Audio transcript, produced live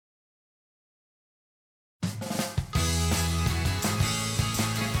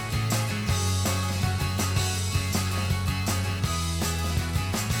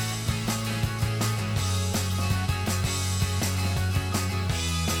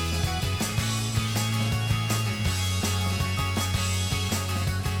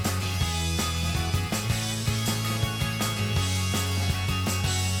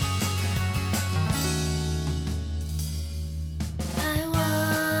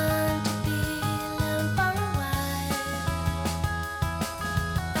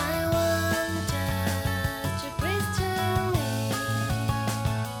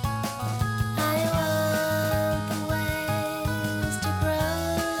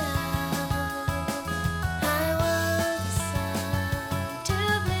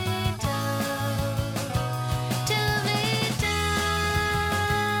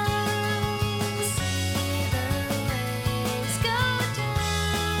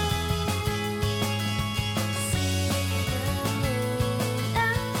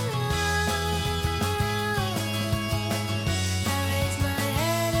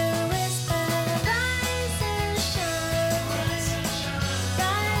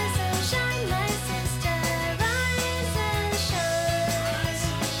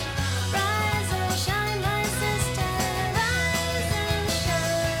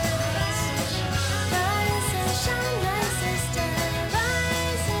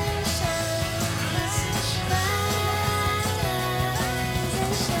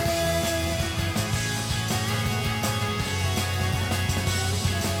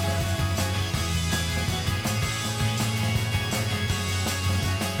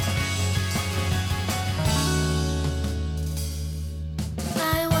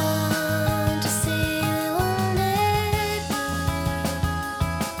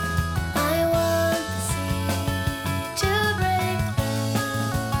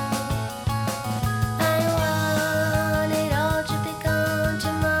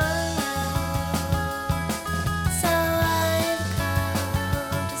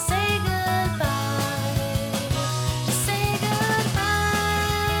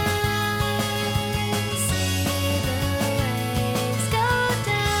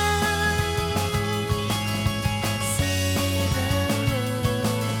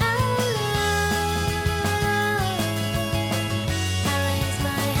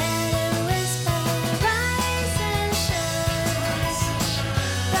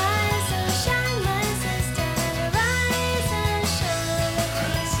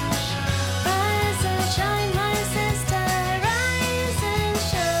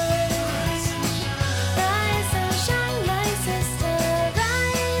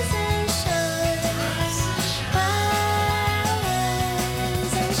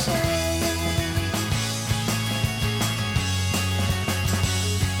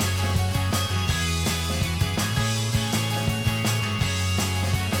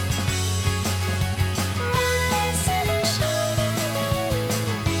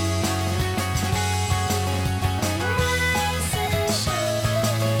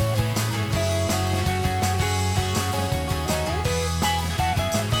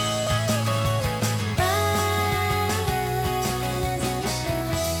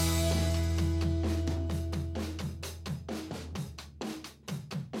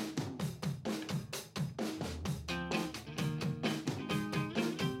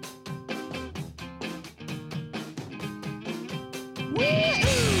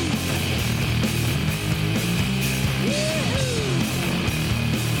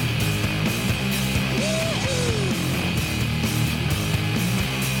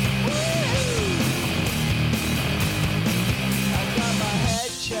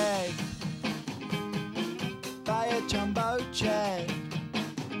Jumbo jet.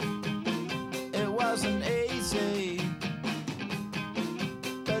 It wasn't easy,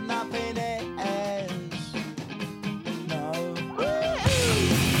 but nothing is. No.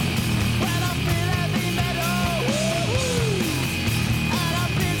 When I feel heavy metal, and I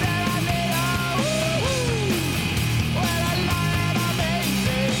feel that I need when I lie and I'm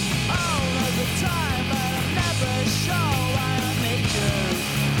easy all of the time, but I'm never sure why I need you.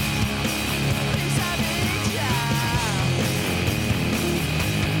 Please I need ya.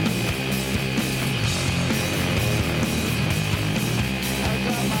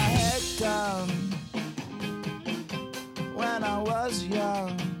 Down when I was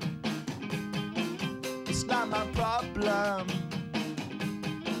young. It's not my problem.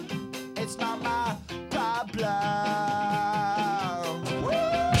 It's not my problem. When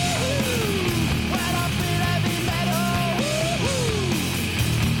I feel heavy metal,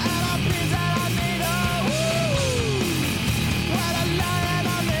 and I feel that I need when I lie and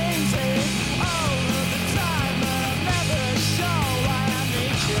I'm easy all of the time, but I'm never sure why I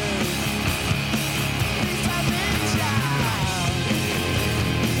need you.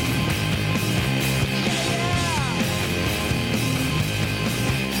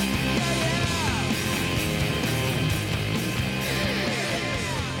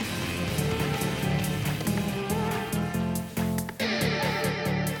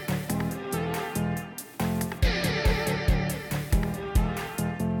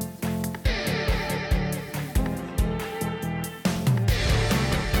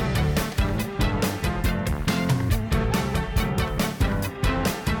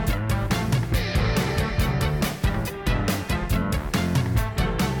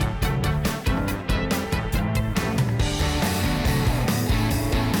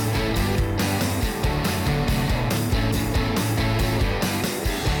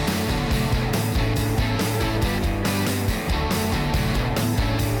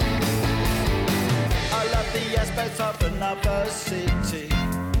 Of another city,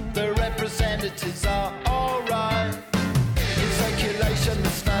 the representatives are alright. In circulation, the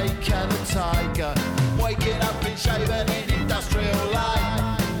snake and the tiger, waking up in shaven in industrial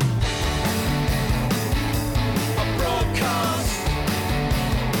light. A broadcast,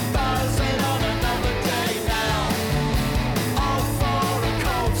 buzzing on another day now, all for a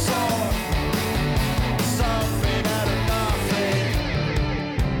cold sore, something out of nothing.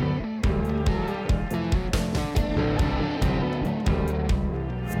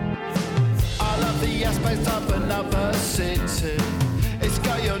 The aspect of another city, it's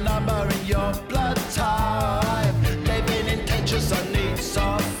got your number in your blood type. Living in tensions and needs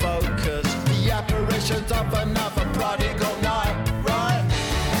of focus. The apparitions of another prodigal night, right?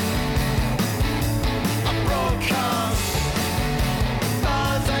 A broadcast,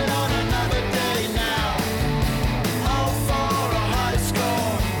 buzzing on another day now, all for a high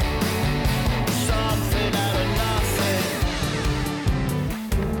score, something out of nothing.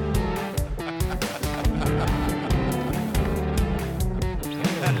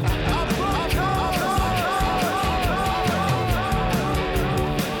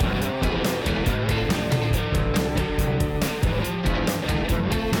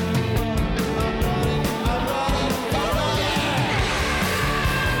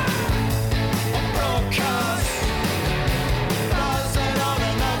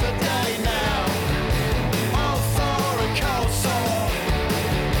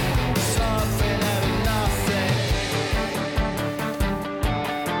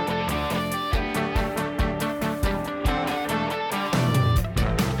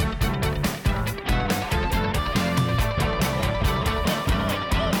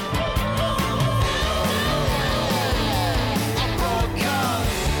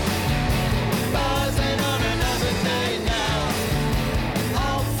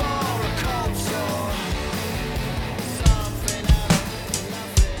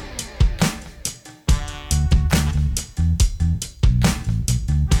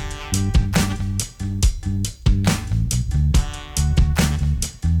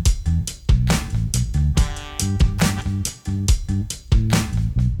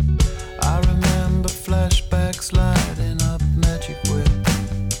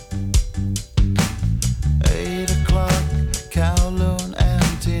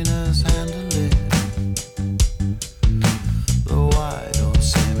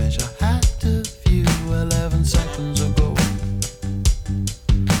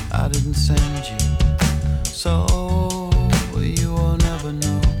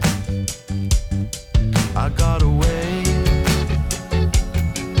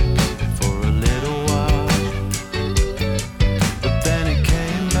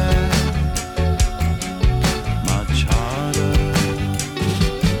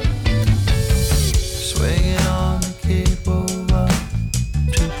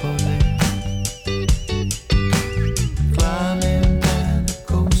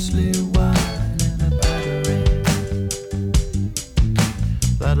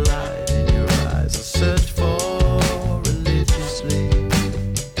 that light in your eyes I search for religiously.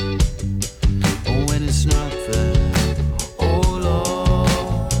 But when it's not there, oh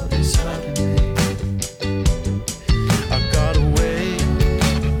Lord, it's hurting me. I got away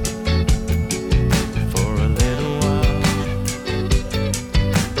for a little while,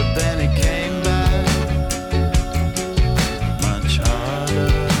 but then it came back much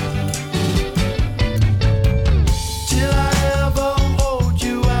harder. Till I ever hold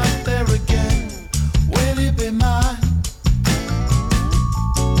you out there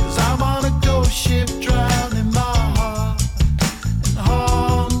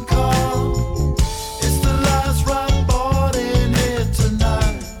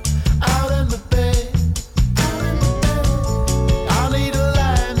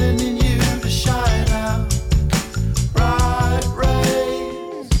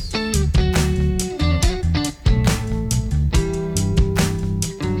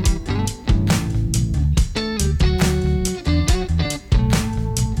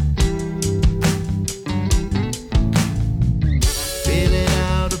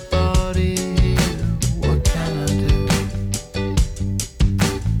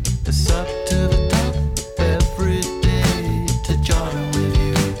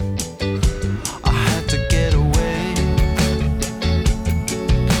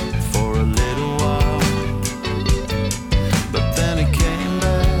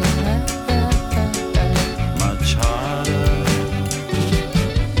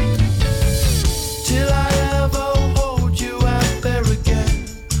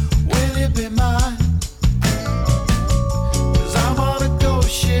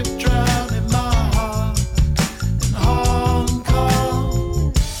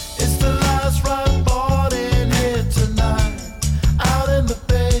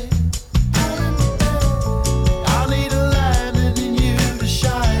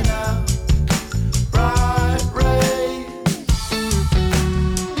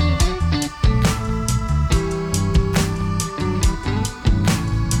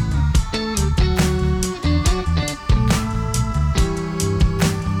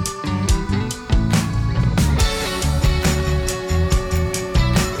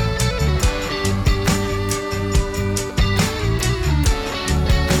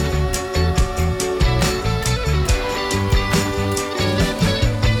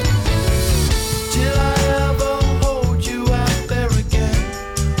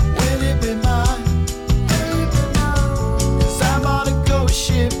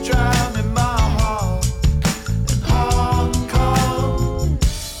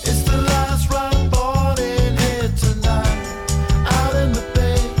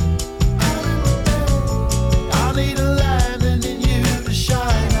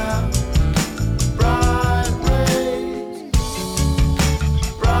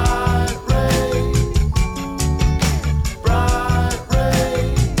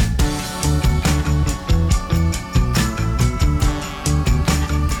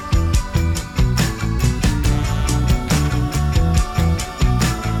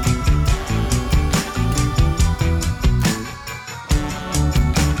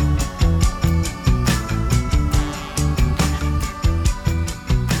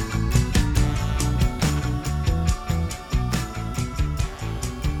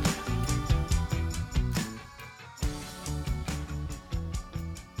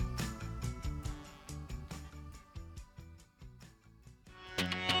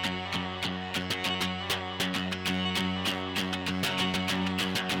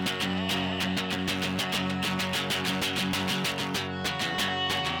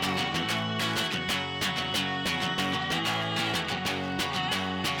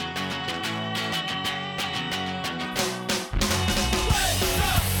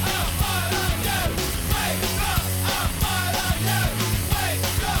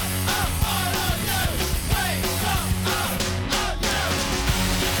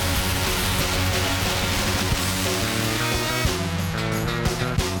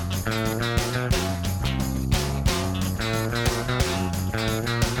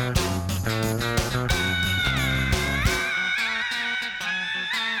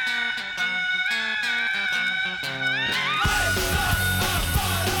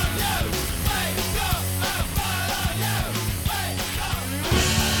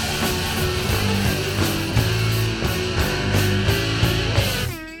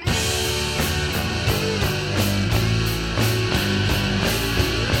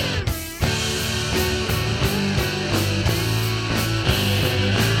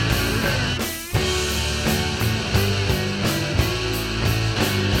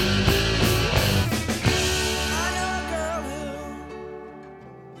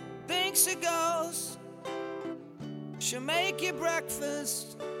thinks a ghost. She'll make you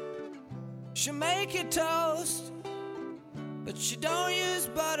breakfast, she'll make you toast, but she don't use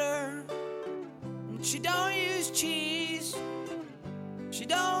butter, and she don't use cheese, she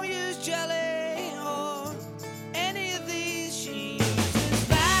don't use jelly or any of these. She uses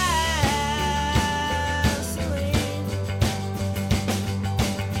Vaseline,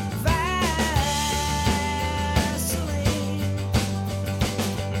 Vaseline,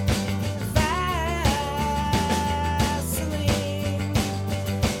 Vaseline.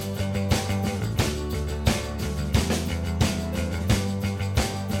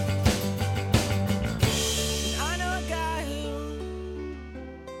 And I know a guy who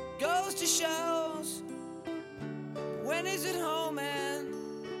goes to shows, but when he's at home and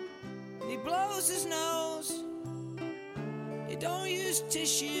he blows his nose, he don't use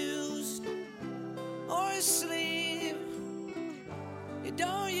tissues or a sleeve, he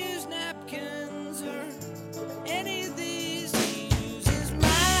don't use napkins or any of these. He uses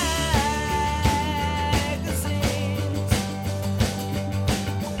magazines,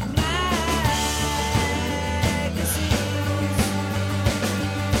 magazines,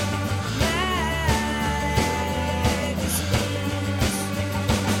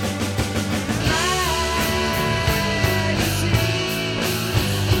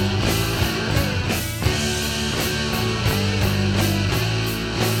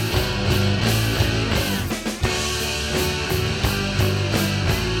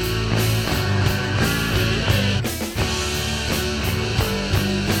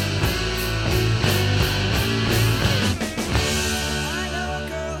 I know a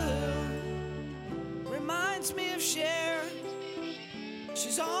girl who reminds me of Cher.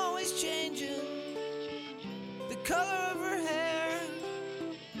 She's always changing the color of her hair,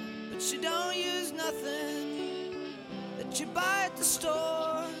 but she don't use nothing that you buy at the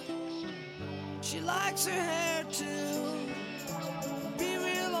store. She likes her hair to be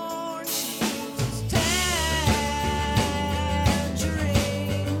real orange. She uses tangerines,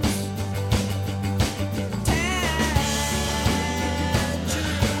 tangerines,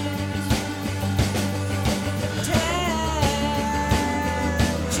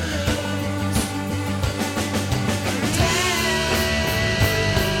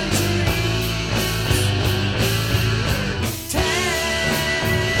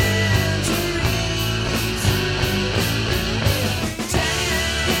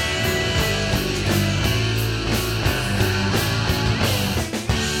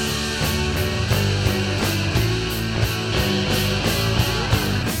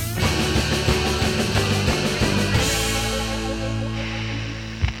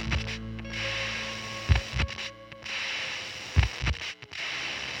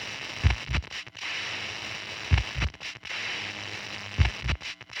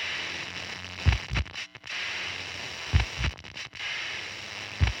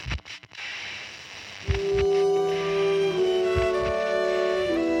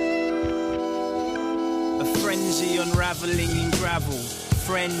 A frenzy unravelling in gravel.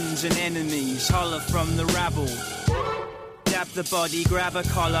 Friends and enemies holler from the rabble. Dab the body, grab a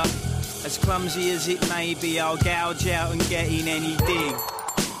collar. As clumsy as it may be, I'll gouge out and get in any dig.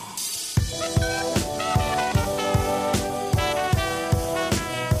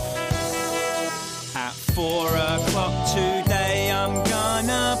 At 4 o'clock today, I'm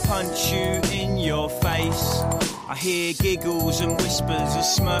gonna punch you in your face. I hear giggles and whispers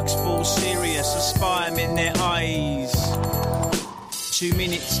as smirks fall serious, I spy 'em in their eyes. 2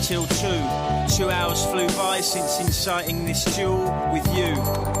 minutes till 2. 2 hours flew by since inciting this duel with you.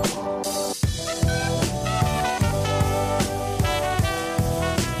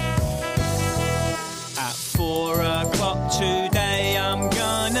 At 4 o'clock today, I'm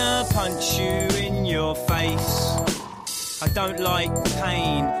gonna punch you in your face. I don't like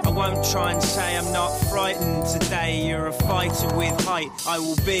pain, I won't try and say I'm not frightened today. You're a fighter with height, I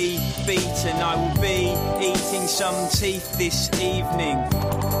will be beaten, I will be eating some teeth this evening.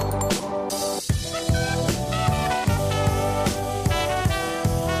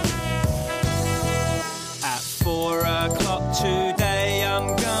 At 4 o'clock today,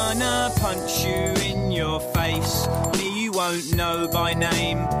 I'm gonna punch you in your face. Me you won't know by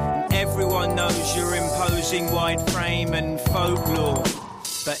name, everyone knows your imposing wide frame and folklore.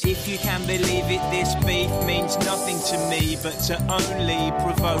 But if you can believe it, this beef means nothing to me but to only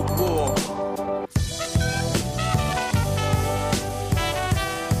provoke war.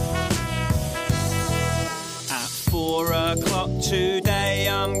 At 4 o'clock today,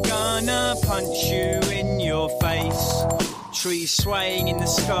 I'm gonna punch you in your face. Trees swaying in the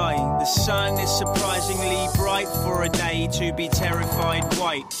sky, the sun is surprisingly bright for a day to be terrified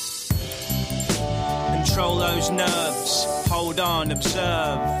white. control those nerves. Hold on,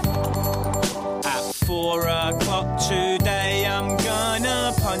 observe. At 4 o'clock today, I'm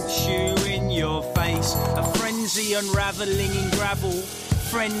gonna punch you in your face. A frenzy unraveling in gravel.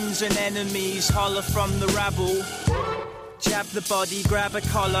 Friends and enemies holler from the rabble. Jab the body, grab a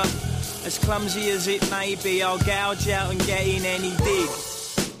collar. As clumsy as it may be, I'll gouge out and get in any dig.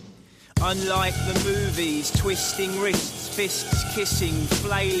 Unlike the movies, twisting wrists, fists kissing,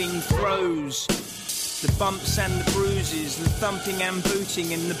 flailing throws. The bumps and the bruises, the thumping and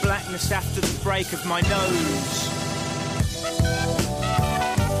booting in the blackness after the break of my nose.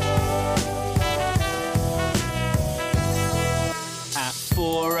 At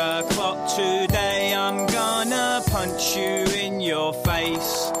 4 o'clock today, I'm gonna punch you in your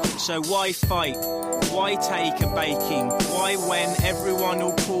face. So why fight? Why take a baking? Why when everyone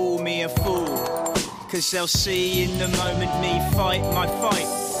will call me a fool? 'Cause they'll see in the moment me fight my fight,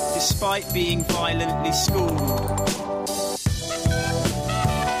 despite being violently schooled.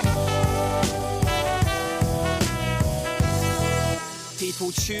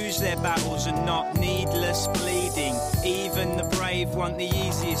 People choose their battles and not needless bleeding. Even the brave want the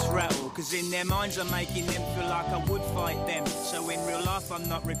easiest rattle, 'cause in their minds I'm making them feel like I would fight them. So in real life I'm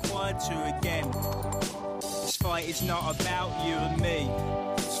not required to again. This fight is not about you and me.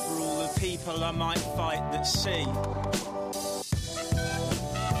 It's for all the people I might fight that see.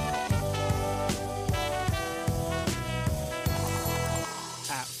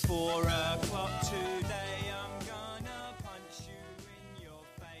 At 4 o'clock today, I'm gonna punch you in your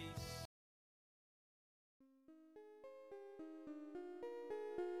face.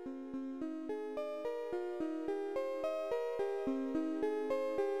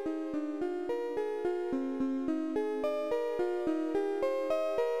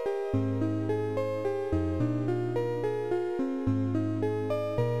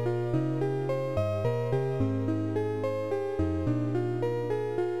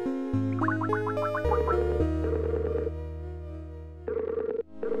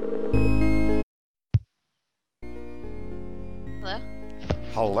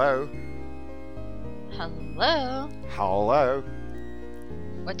 Hello? Hello? Hello?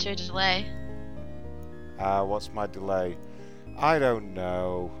 What's your delay? What's my delay? I don't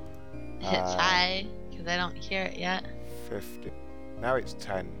know. It's high, because I don't hear it yet. 50. Now it's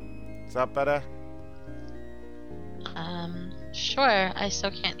 10. Is that better? Sure. I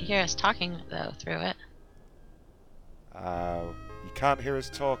still can't hear us talking, though, through it. You can't hear us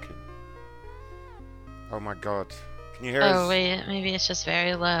talking? Oh my god. Can you hear us? Oh, wait. Maybe it's just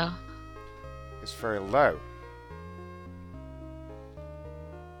very low. It's very low.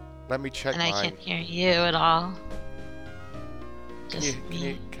 Let me check And mine. I can't hear you at all. Just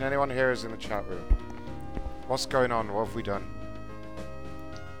me. Can anyone hear us in the chat room? What's going on? What have we done?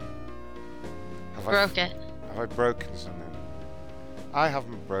 Broke it. Have I broken something? I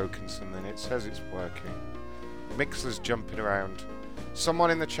haven't broken something. It says it's working. Mixler's jumping around. Someone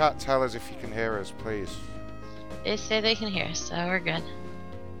in the chat tell us if you can hear us, please. They say they can hear us, so we're good.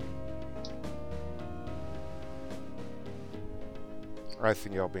 I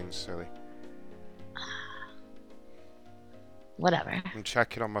think you're being silly. Whatever. I'm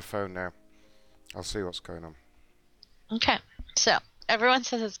checking on my phone now. I'll see what's going on. Okay. So, everyone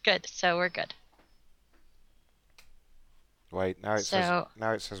says it's good, so we're good. Wait, now it says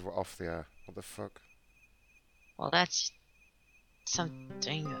we're off the air. What the fuck? Well, that's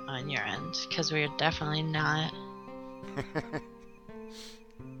something on your end, because we're definitely not.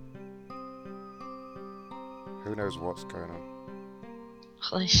 Who knows what's going on?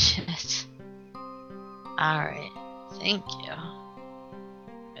 Holy shit. Alright. Thank you.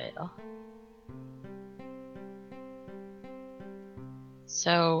 Fail.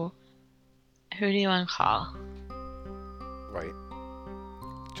 So, who do you want to call? Wait.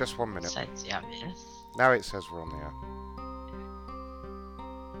 Just 1 minute. Besides the obvious. Now it says we're on the air.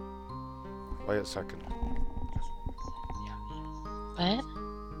 Wait a second. What?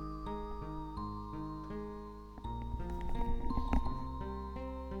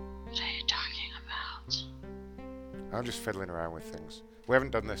 What are you talking about? I'm just fiddling around with things. We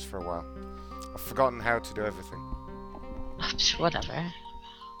haven't done this for a while. I've forgotten how to do everything. Whatever.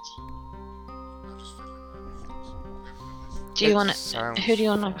 Do you want to? Who do you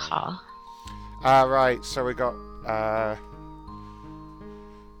want to call? Right. So we got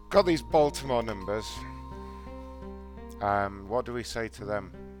these Baltimore numbers. What do we say to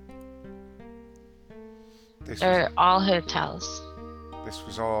them? They're all hotels. This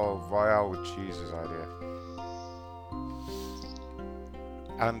was all Royale with Cheese's idea.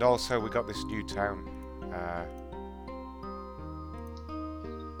 And also we got this new town.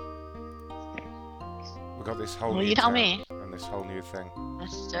 We've got this whole Well, new you tell town me. and this whole new thing.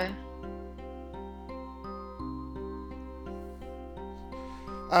 Mister.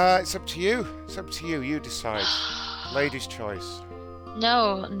 It's up to you. It's up to you. You decide. Lady's choice.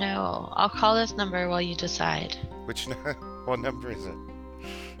 No, no. I'll call this number while you decide. Which what number is it?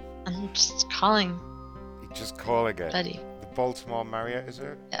 I'm just calling, You're just calling it. buddy. The Baltimore Marriott, is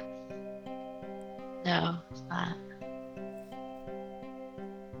it? No, it's not.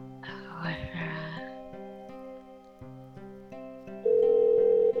 Oh,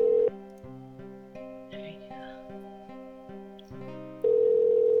 there we go.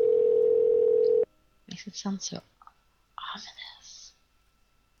 Makes it sound so ominous.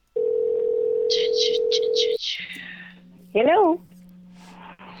 Hello.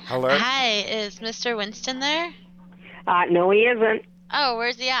 Hello? Hi, is Mr. Winston there? No, he isn't. Oh,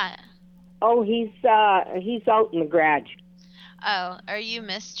 where's he at? Oh, he's out in the garage. Oh, are you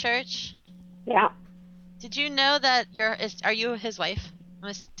Miss Church? Yeah. Did you know that are you his wife? I'm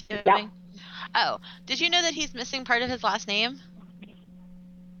assuming. Yeah. Oh, did you know that he's missing part of his last name?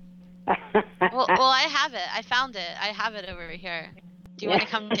 Well, I have it. I found it. I have it over here. Do you want to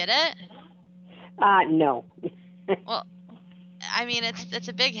come get it? No. Well, I mean, it's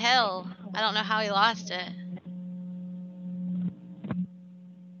a big hill. I don't know how he lost it.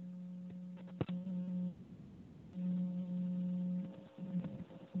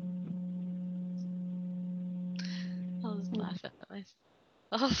 I'll just laugh at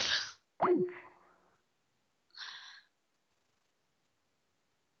myself.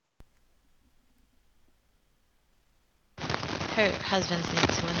 Her husband's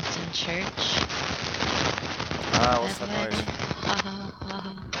name's Winston Church. What's that noise?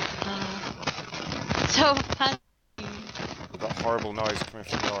 So funny. We've got horrible noise coming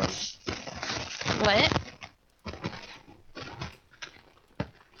from your end. What?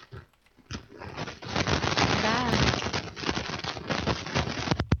 Back.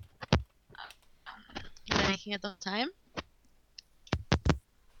 You're making it the whole time?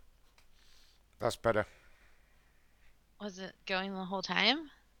 That's better. Was it going the whole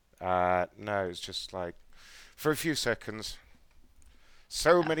time? No, it's just like for a few seconds.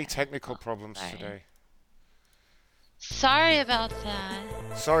 So many technical problems sorry. today. Sorry about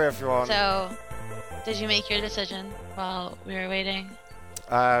that. Sorry, everyone. So, did you make your decision while we were waiting?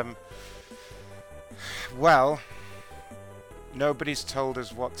 Well, nobody's told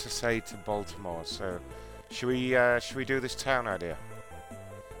us what to say to Baltimore, so should we do this town idea?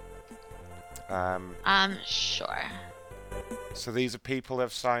 Sure. So these are people who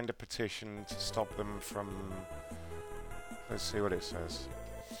have signed a petition to stop them from. Let's see what it says.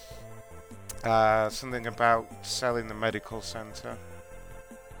 Something about selling the medical center.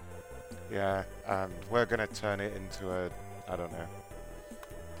 Yeah, and we're gonna turn it into a, I don't know,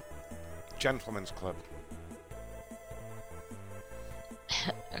 gentleman's club.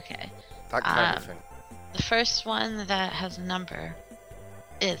 Okay. That kind of thing. The first one that has a number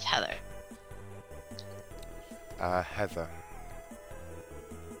is Heather. Heather.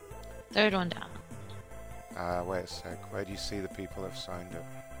 Third one down. Wait a sec. Where do you see the people who've signed it?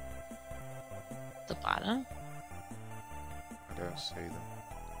 The bottom. I don't see them.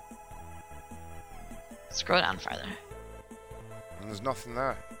 Scroll down farther. And there's nothing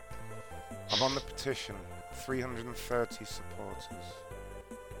there. I'm on the petition. 330 supporters.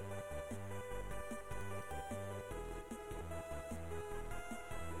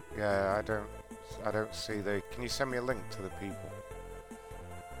 Yeah, I don't see the. Can you send me a link to the people?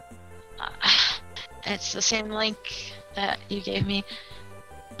 It's the same link that you gave me.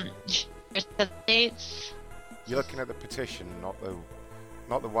 The dates. You're looking at the petition, not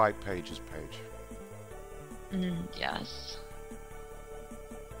the white pages page. Yes.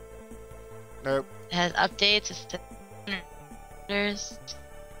 Nope. It has updates. It's and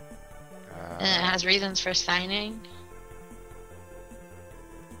it has reasons for signing.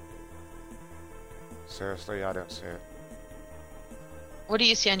 Seriously, I don't see it. What do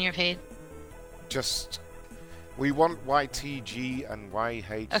you see on your page? Just, we want YTG and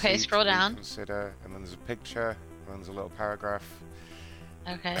YHC Okay, scroll to down. Consider, and then there's a picture, and then there's a little paragraph,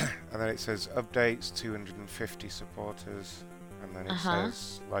 Okay. and then it says updates 250 supporters, and then it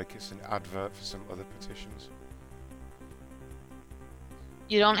says like it's an advert for some other petitions.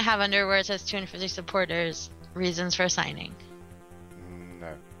 You don't have under where it says 250 supporters, reasons for signing.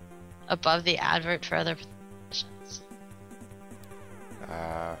 No. Above the advert for other petitions.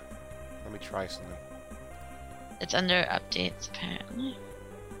 Let me try something. It's under updates, apparently.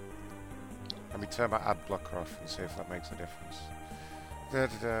 Let me turn my ad blocker off and see if that makes a difference.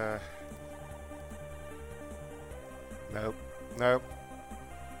 Da-da-da. Nope. Nope.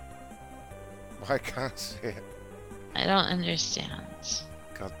 Why can't I see it? I don't understand.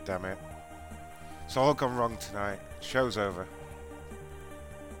 God damn it. It's all gone wrong tonight. Show's over.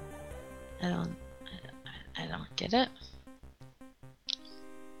 I don't get it.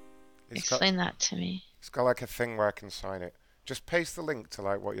 Explain that to me. It's got like a thing where I can sign it. Just paste the link to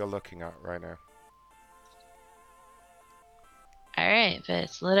like what you're looking at right now. Alright, but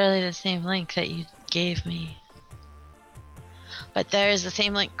it's literally the same link that you gave me. But there's the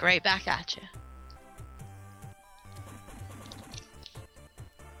same link right back at you.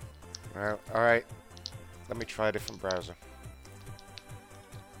 Well, alright. Let me try a different browser.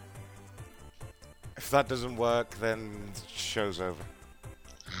 If that doesn't work, then the show's over.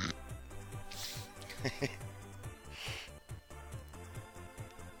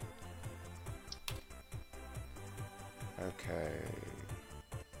 Okay.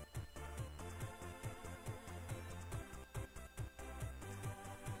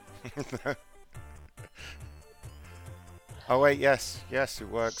 Oh wait, yes, it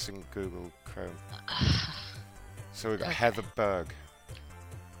works in Google Chrome. So we've got Okay. Heather Berg.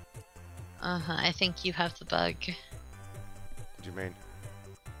 I think you have the bug. What do you mean?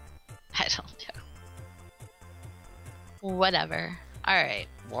 I don't know. Whatever. Alright.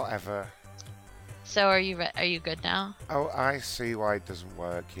 Whatever. So are you good now? Oh, I see why it doesn't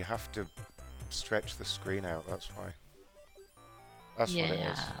work. You have to stretch the screen out, that's why. That's what it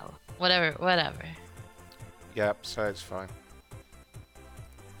is. Whatever. Yep, so it's fine.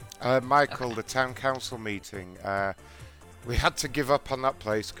 Michael, Okay. the town council meeting. We had to give up on that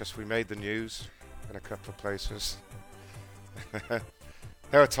place because we made the news in a couple of places. They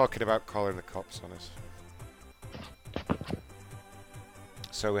were talking about calling the cops on us.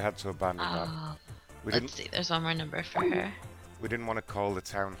 So we had to abandon that. Oh, We let's see. There's one more number for her. We didn't want to call the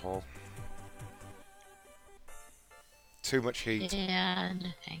town hall. Too much heat. Yeah,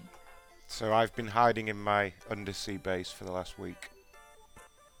 nothing. So I've been hiding in my undersea base for the last week.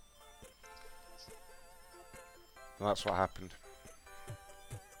 And that's what happened.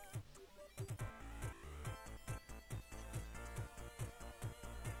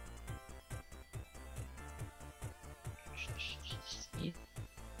 Music.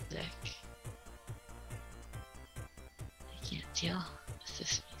 I can't deal with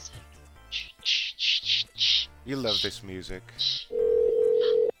this music. You love this music.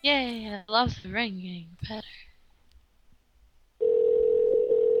 Yay, I love the ringing better.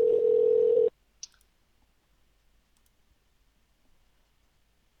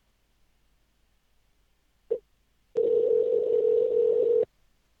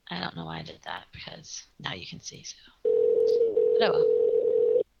 I don't know why I did that because now you can see, so. But oh well.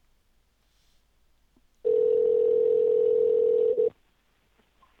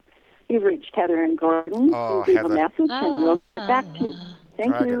 You've reached Heather and Gordon. Oh, Please leave a Heather. message and we'll get back to you.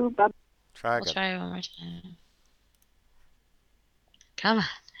 Thank Try you. again. Bye. Try We'll again. try one more time. Come on,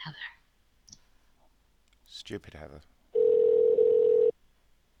 Heather. Stupid Heather.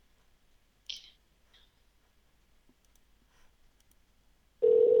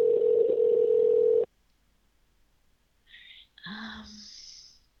 Um,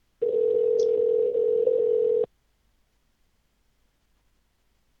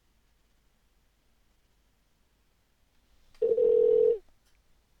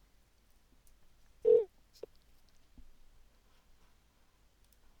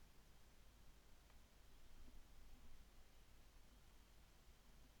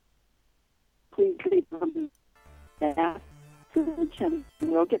 Please leave a message and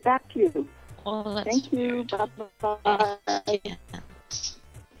we'll get back to you. well, that's Thank you. weird. Bye-bye. And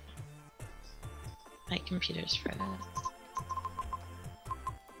my computer's froze.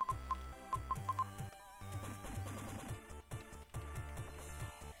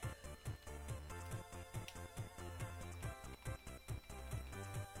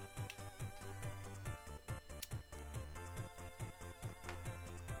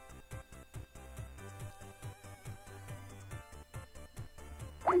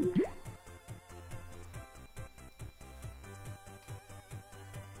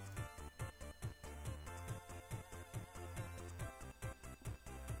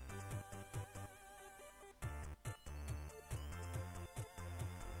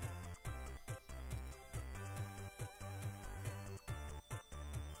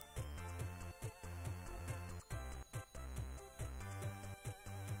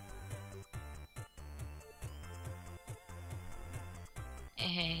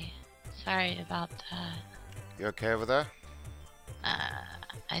 Hey, sorry about that. You okay over there?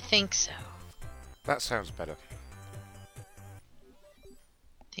 I think so. That sounds better.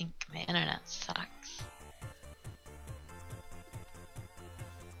 I think my internet sucks.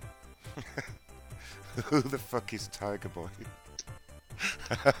 Who the fuck is Tiger Boy?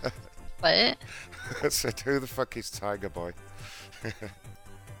 What? I said, who the fuck is Tiger Boy?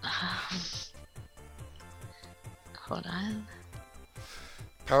 Hold on.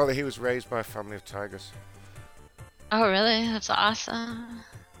 Apparently he was raised by a family of tigers. Oh, really? That's awesome.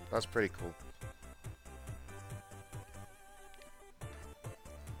 That's pretty cool.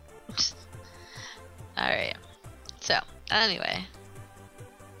 Alright. So, anyway.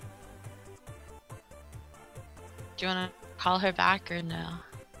 Do you want to call her back or no?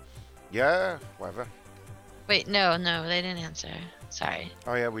 Yeah, whatever. Wait, no, they didn't answer. Sorry.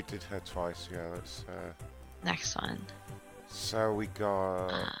 Oh yeah, we did her twice. Yeah, let's. Next one. So we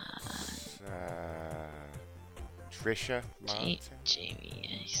got Trisha Martin.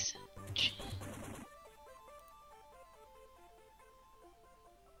 Jamie.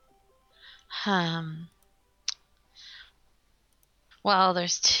 Well,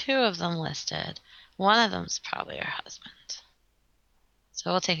 there's two of them listed. One of them's probably her husband.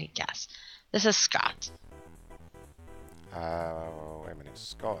 So we'll take a guess. This is Scott. Wait a minute,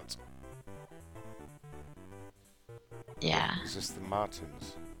 Scott. Yeah. Is this the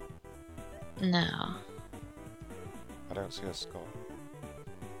Martins? No. I don't see a Scott.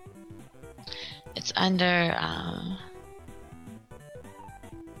 It's under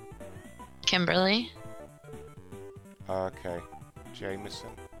Kimberly. Okay, Jameson.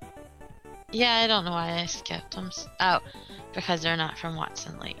 Yeah, I don't know why I skipped them. Oh, because they're not from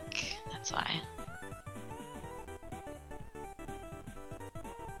Watson Lake. That's why.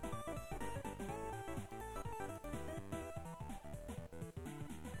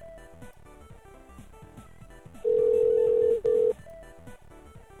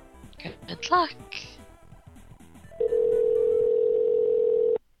 Good luck.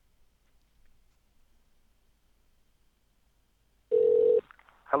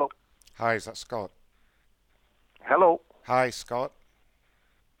 Hello. Hi, is that Scott? Hello. Hi, Scott.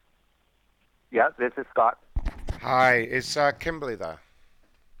 Yeah, this is Scott. Hi, is Kimberly there?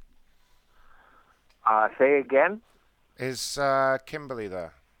 Say again. Is Kimberly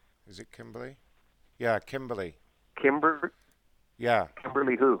there? Is it Kimberly? Yeah, Kimberly. Yeah.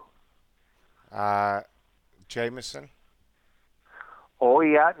 Kimberly who? Jameson? Oh,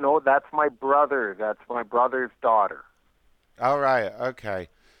 yeah. No, that's my brother. That's my brother's daughter. All right, okay.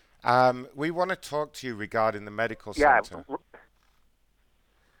 We want to talk to you regarding the medical Yeah. center.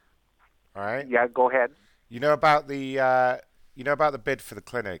 All right. Yeah, go ahead. You know about the bid for the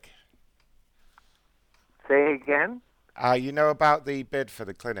clinic. Say again. You know about the bid for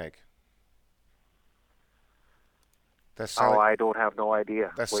the clinic. They're selling. Oh, I don't have no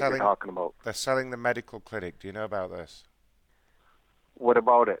idea what you're talking about. They're selling the medical clinic. Do you know about this? What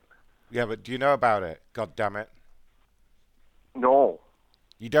about it? Yeah, but do you know about it? God damn it. No.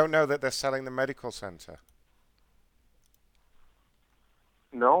 You don't know that they're selling the medical center?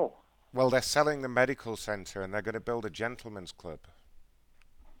 No. Well, they're selling the medical center and they're going to build a gentleman's club.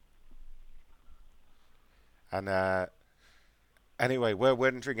 And anyway, we're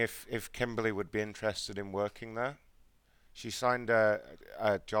wondering if Kimberly would be interested in working there. She signed a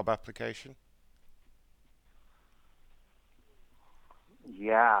job application.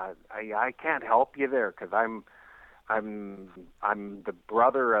 Yeah, I can't help you there because I'm the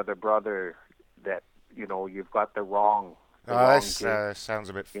brother of the brother that you've got the wrong. This sounds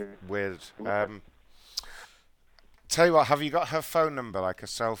a bit weird. Tell you what, have you got her phone number, like a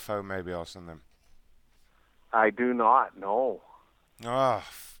cell phone maybe or something? I do not know. Oh,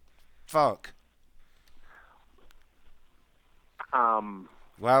 fuck.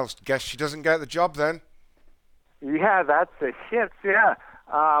 Well, guess she doesn't get the job then. Yeah, that's a shit. Yeah.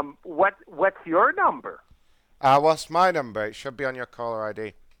 What's your number? What's my number? It should be on your caller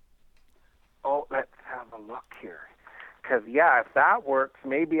ID. Oh, let's have a look here. Because, yeah, if that works,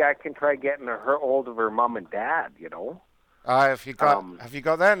 maybe I can try getting her hold of her mom and dad, Have you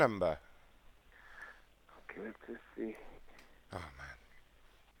got their number? Okay, let's just see. Oh,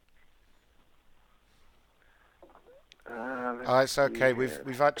 man. It's okay.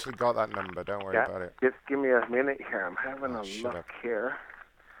 We've actually got that number. Don't worry about it. Just give me a minute here. I'm having a shut look up. here.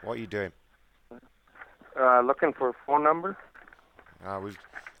 What are you doing? Looking for a phone number.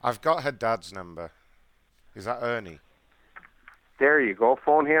 I've got her dad's number. Is that Ernie? There you go.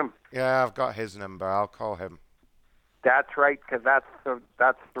 Phone him. Yeah, I've got his number. I'll call him. That's right, because that's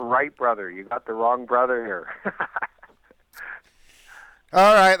the right brother. You got the wrong brother here.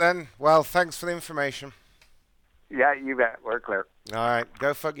 All right, then. Well, thanks for the information. Yeah, you bet. We're clear. All right.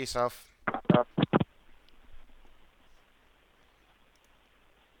 Go fuck yourself.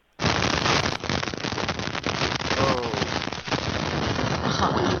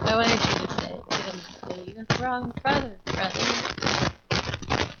 I wanted you to say it. wrong brother, brother.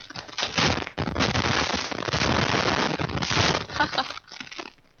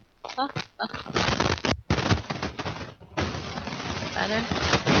 Better?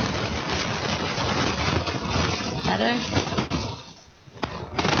 Better?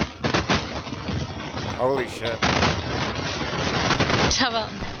 Holy shit. How about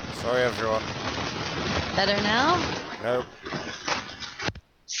Sorry, everyone. better now? Nope.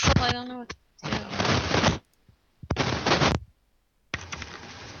 So I don't know what to do.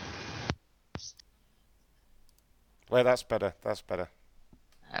 Wait, that's better. That's better.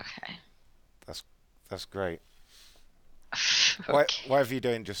 Okay. That's great. Okay. Whatever you're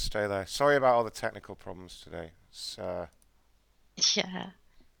doing, just stay there. Sorry about all the technical problems today. Yeah.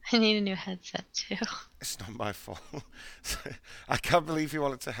 I need a new headset too. It's not my fault. I can't believe you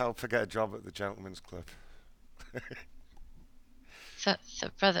wanted to help her get a job at the Gentlemen's Club. So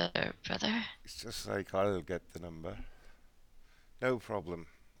brother. It's just like, I'll get the number. No problem.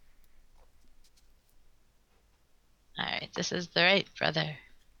 Alright, this is the right brother.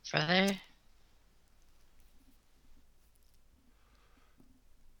 Brother.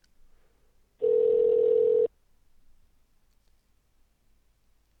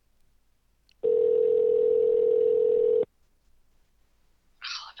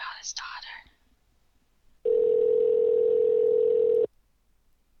 All about his daughter.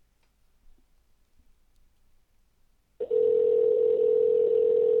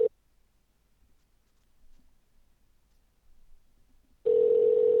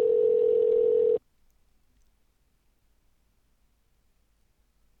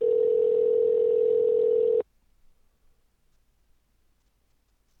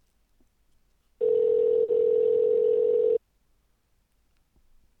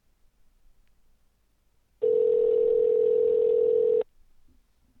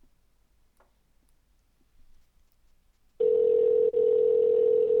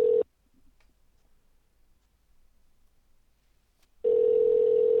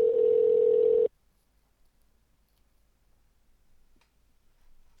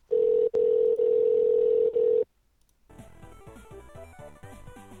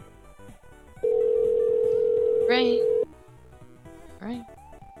 Right. Right.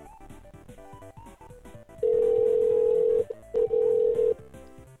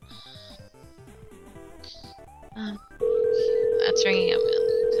 That's ringing up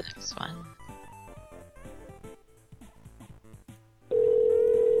the next one.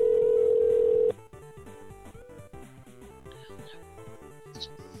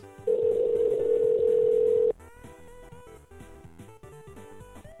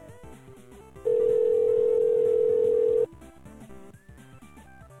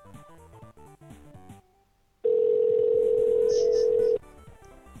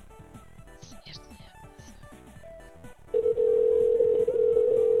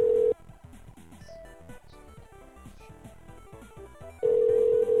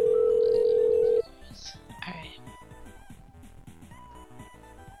 Alright.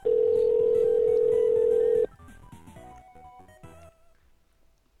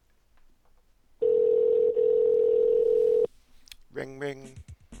 Ring, ring.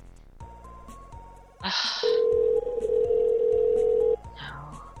 No.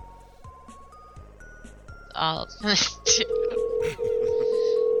 All it's gonna do.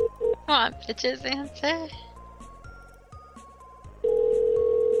 Come on, bitches, answer.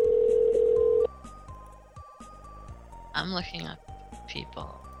 I'm looking up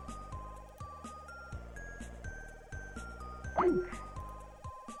people.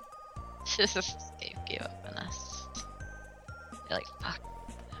 Just escape gave up on us. You're like, fuck.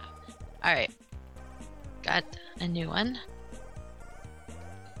 Alright. Got a new one.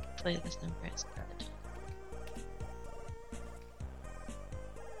 Play this number is good.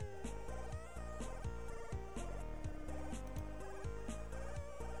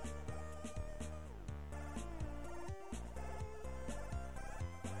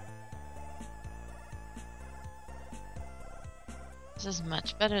 This is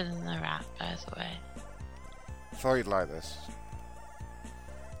much better than the rap, by the way. Thought you'd like this.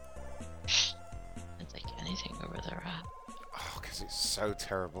 I'd like anything over the rap. Oh, because it's so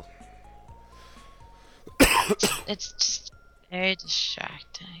terrible. It's just very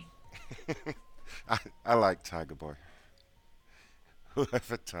distracting. I like Tiger Boy.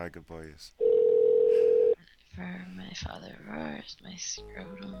 Whoever Tiger Boy is. For my father roars, my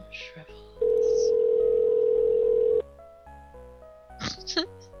scrotum shrivels.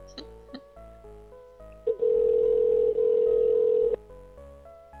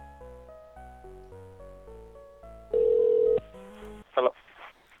 Hello.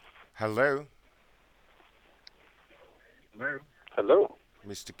 Hello? Hello.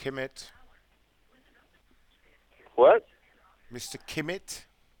 Mr. Kimmett. What? Mr. Kimmett?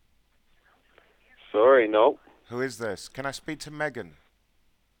 Sorry, no. Who is this? Can I speak to Megan?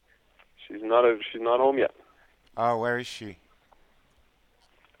 She's not home yet. Oh, where is she?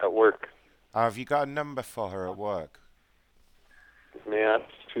 At work. Have you got a number for her at work? May I ask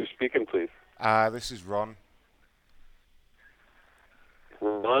who's speaking, please? This is Ron.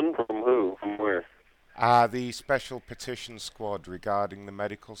 Ron? From who? From where? The special petition squad regarding the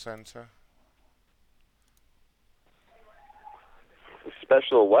medical center.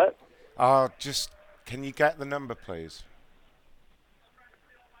 Special what? Can you get the number, please?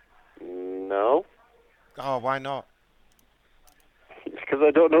 No. Oh, why not? Because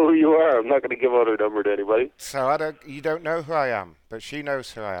I don't know who you are. I'm not going to give out her number to anybody. So you don't know who I am, but she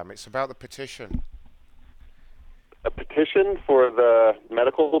knows who I am. It's about the petition. A petition for the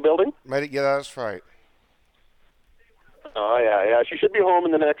medical building? Yeah, that's right. Oh, yeah. She should be home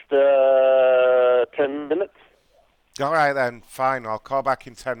in the next 10 minutes. All right, then. Fine. I'll call back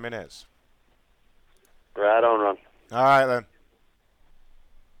in 10 minutes. Right on, Ron. All right, then.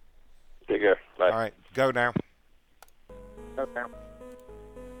 Take care. Bye. All right. Go now. Okay.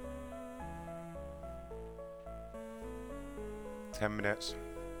 10 minutes.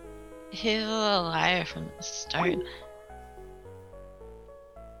 He's a little liar from the start.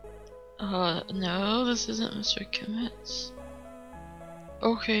 Oh, no, this isn't Mr. Kimmett's.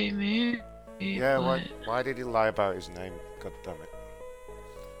 Okay, maybe. Yeah, but... why did he lie about his name? God damn it.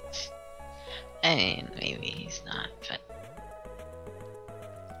 I mean, maybe he's not, but...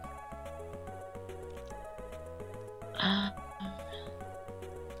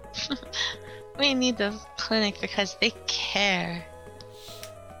 we need this clinic because they care.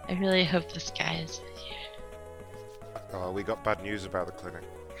 I really hope this guy is here. Oh, we got bad news about the clinic.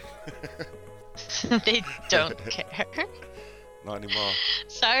 They don't care. Not anymore.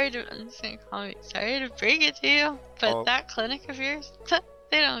 Sorry to bring it to you, but that clinic of yours,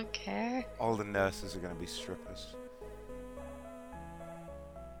 they don't care. All the nurses are going to be strippers.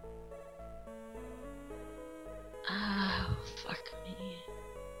 Oh, fuck me.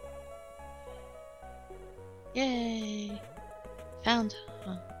 Yay! Found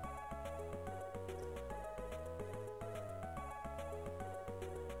him.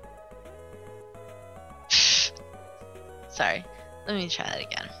 Sorry, let me try that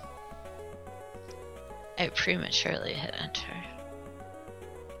again. I prematurely hit enter.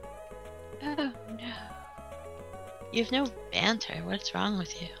 Oh no. You have no banter. What's wrong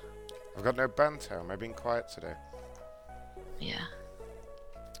with you? I've got no banter. Am I being quiet today? Yeah.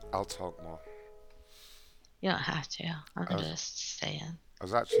 I'll talk more. You don't have to. I'm just saying. I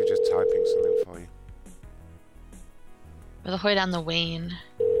was actually just typing something for you. We're the way down the Wayne.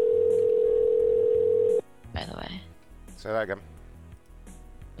 By the way. Say that again.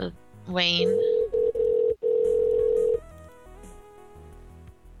 The Wayne.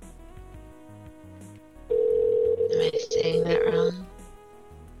 Am I saying that wrong?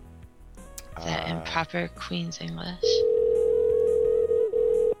 Is that improper Queen's English?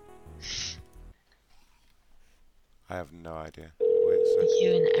 I have no idea. Wait a second.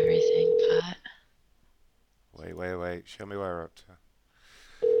 You and everything, Pat. Wait. Show me where we're up to.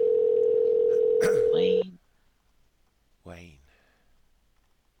 Wayne. Wayne.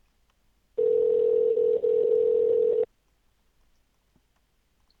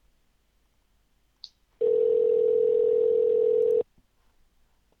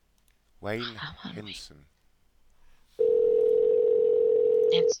 Wayne Hinson.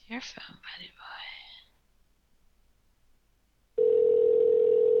 Answer your phone, buddy boy.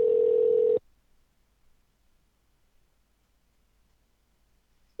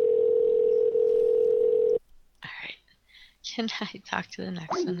 Alright. Can I talk to the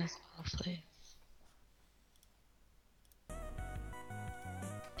next one as well, please?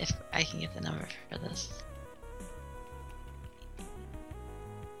 If I can get the number for this.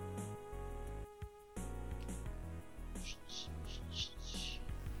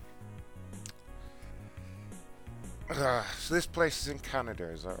 So this place is in Canada,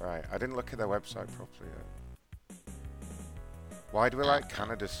 is that right? I didn't look at their website properly yet. Why do we like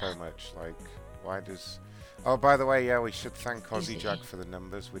Canada so much? Like, why does... Oh, by the way, yeah, we should thank Aussie Jack for the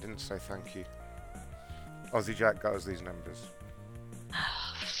numbers. We didn't say thank you. Aussie Jack got us these numbers.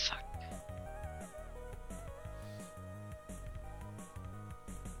 Oh, fuck.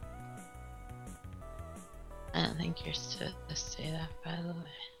 I don't think you're supposed to say that, by the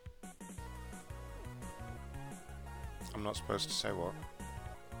way. I'm not supposed to say what?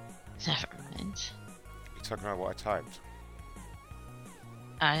 Never mind. You're talking about what I typed?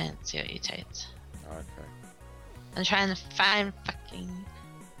 I didn't see what you typed. Oh, okay. I'm trying to find fucking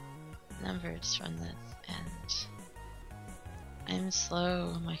numbers from this, and I'm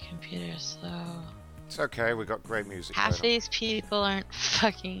slow. My computer's slow. It's okay, we got great music Half going on. these people aren't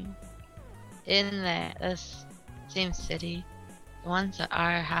fucking in this same city. The ones that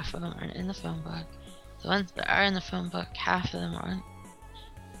are, half of them aren't in the phone book. The ones that are in the phone book, half of them aren't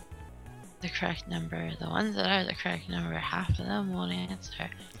the correct number. The ones that are the correct number, half of them won't answer.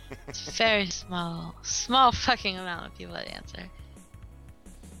 It's a very small fucking amount of people that answer.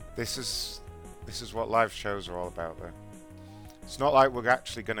 This is what live shows are all about, though. It's not like we're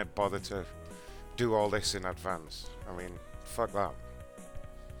actually going to bother to do all this in advance. I mean, fuck that.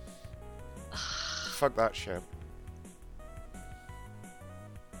 Fuck that shit.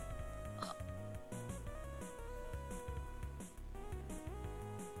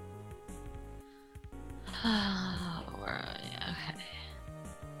 Where are we? Okay.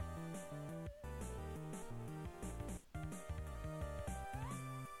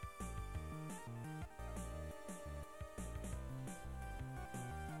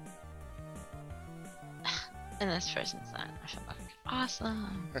 And this person's not fucking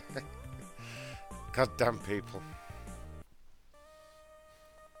awesome. Goddamn people.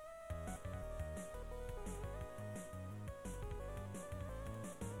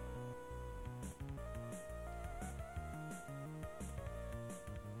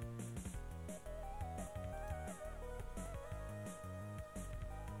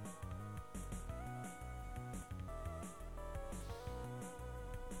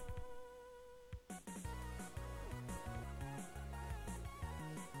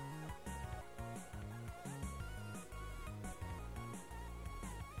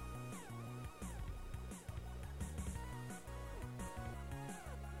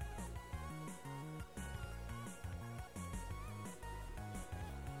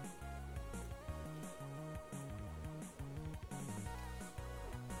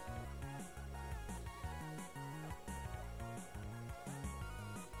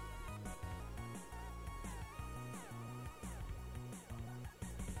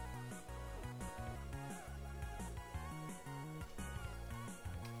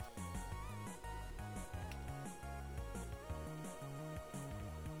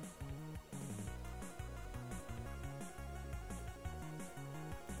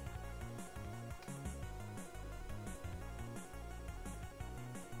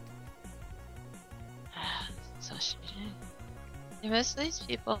 So shitty. Yeah, most of these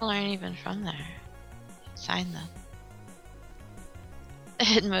people aren't even from there. Sign them.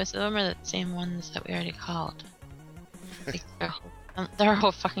 And most of them are the same ones that we already called. Like their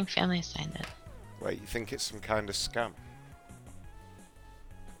whole fucking family signed it. Wait, you think it's some kind of scam?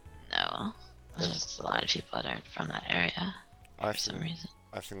 No. There's just a lot of people that aren't from that area for some reason.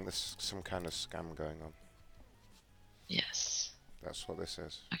 I think there's some kind of scam going on. Yes. That's what this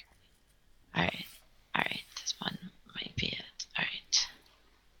is. Okay. Alright. Alright, this one might be it. Alright.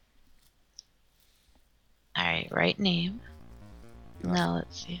 Alright, right name. Now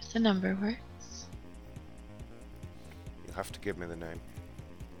let's see if the number works. You'll have to give me the name.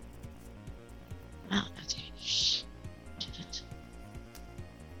 Oh, that's okay. Shh. Get it.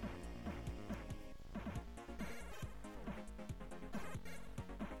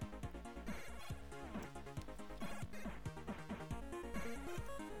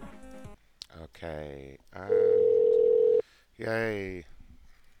 Okay, and yay.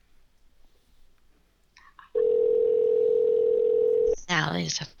 Now they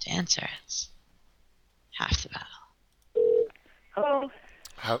just have to answer. It's half the battle.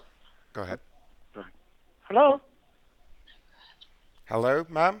 Hello? Go ahead. Hello? Hello,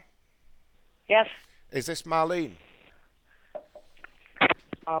 ma'am? Yes. Is this Marlene?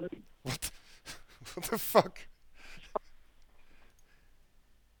 Um, What the fuck?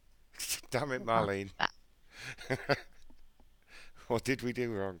 Damn it, Marlene. What did we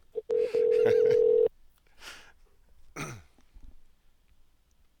do wrong?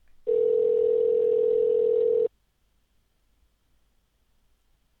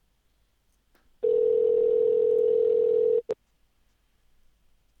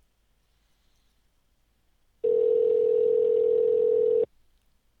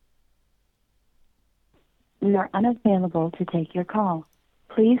 We are unavailable to take your call.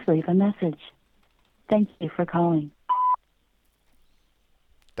 Please leave a message. Thank you for calling.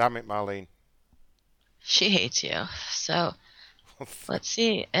 Damn it, Marlene. She hates you. So let's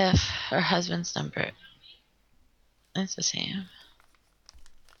see if her husband's number is the same.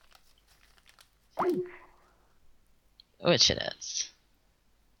 Which it is.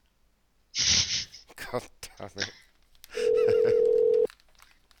 God damn it.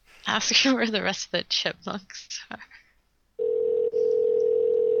 Ask her where the rest of the chipmunks are.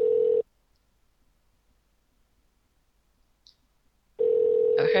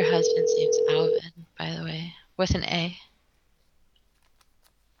 Oh, her husband's name's Alvin, by the way, with an A.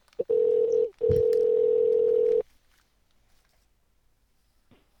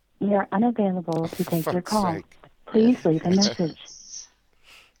 We are unavailable to take your fuck's call. sake. Please leave a message.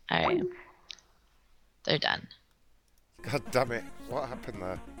 Alright. They're done. God damn it. What happened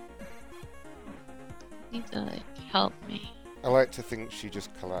there? You need to, like, help me. I like to think she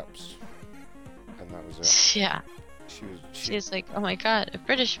just collapsed. And that was it. Yeah. She's like, oh my god, a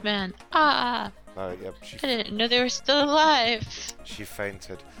British man. Ah! Yep, I didn't know they were still alive. She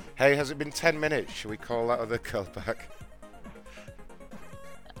fainted. Hey, has it been 10 minutes? Should we call that other girl back?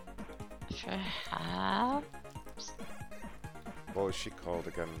 Perhaps. What was she called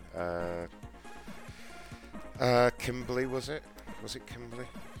again? Kimberly, was it? Was it Kimberly?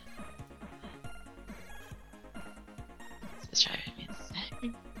 Let's try it a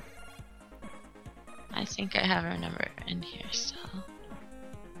second. I think I have her number in here still.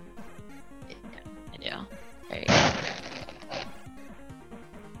 Yeah, I do. There you go.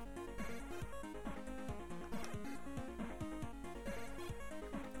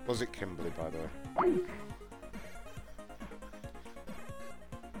 Was it Kimberly, by the way?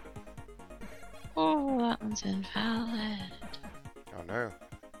 Oh, that one's invalid. Oh no.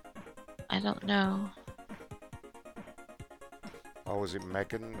 I don't know. Or was it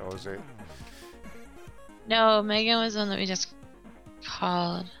Megan? Or was it... No, Megan was the one that we just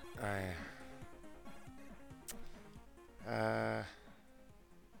called.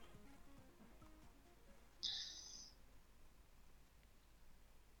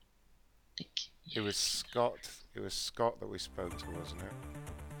 It was Scott. It was Scott that we spoke to, wasn't it?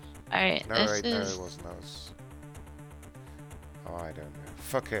 Alright, No, this wait, is... no, it wasn't. That was... Oh, I don't know.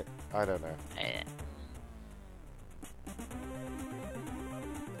 Fuck it. I don't know. Alright.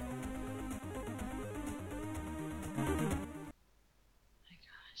 My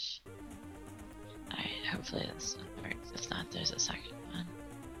gosh. Alright, hopefully this one works. If not, there's a second one.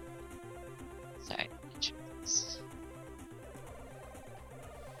 Sorry, let me check this.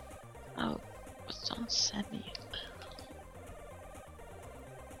 Oh, don't send me.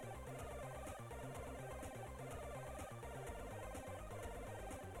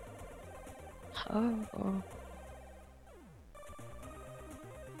 Oh.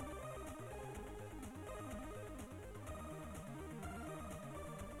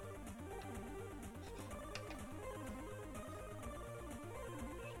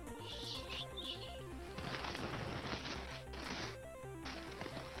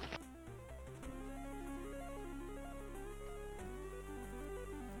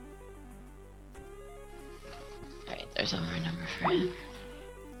 Alright, there's one more number for him.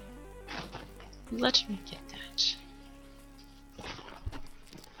 Let me get that.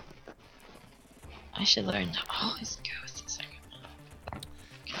 I should learn to always go with the second one.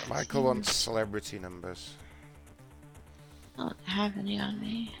 Michael wants celebrity numbers. I don't have any on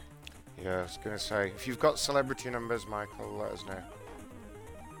me. Yeah, I was going to say, if you've got celebrity numbers, Michael, let us know.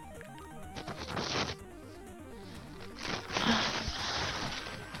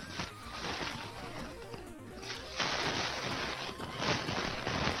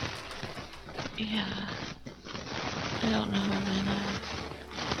 Yeah. I don't know where mine are.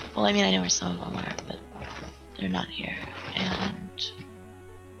 Well, I mean, I know where some of them are, but they're not here. And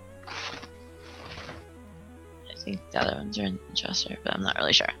I think the other ones are in the dresser, but I'm not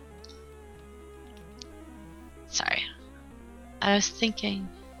really sure. Sorry. I was thinking,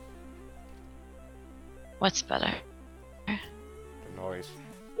 what's better? The noise.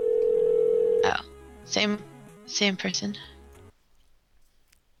 Oh, same person.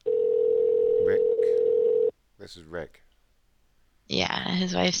 Rick. This is Rick. Yeah,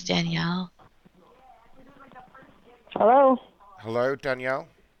 his wife's Danielle. Hello? Hello, Danielle?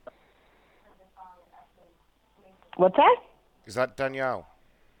 What's that? Is that Danielle?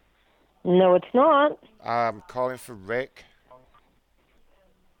 No, it's not. I'm calling for Rick.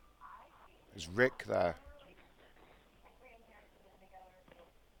 Is Rick there?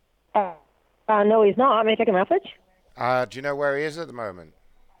 No, he's not. May I take a message? Do you know where he is at the moment?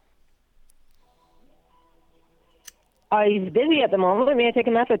 He's busy at the moment. May I take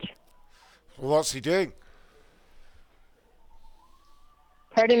a message? What's he doing?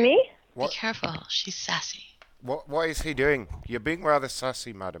 Pardon me? Be careful, she's sassy. What is he doing? You're being rather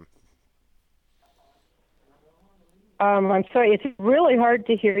sassy, madam. I'm sorry. It's really hard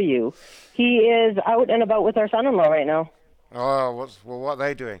to hear you. He is out and about with our son-in-law right now. Oh, what are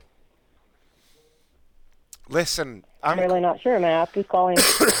they doing? Listen, I'm really not sure. May I ask who's calling?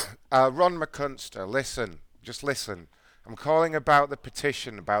 Ron McCunster, listen. Just listen. I'm calling about the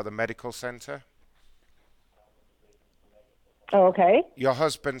petition about the medical centre. Oh, okay. Your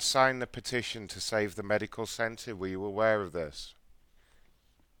husband signed the petition to save the medical centre. Were you aware of this?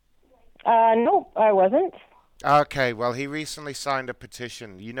 No, I wasn't. Okay, well, he recently signed a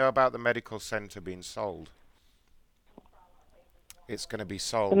petition. You know about the medical centre being sold? It's going to be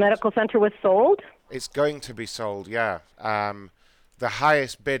sold. The medical center was sold? It's going to be sold, yeah. The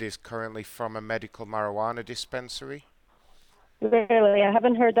highest bid is currently from a medical marijuana dispensary. Really? I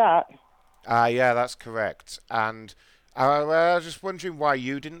haven't heard that. Yeah, that's correct. And I was just wondering why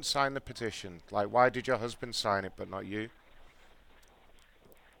you didn't sign the petition. Like, why did your husband sign it but not you?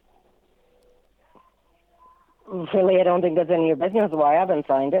 Really, I don't think that's any of your business why I haven't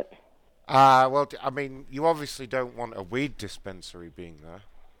signed it. Well, I mean, you obviously don't want a weed dispensary being there.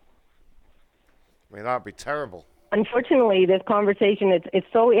 I mean, that'd be terrible. Unfortunately, this conversation, it's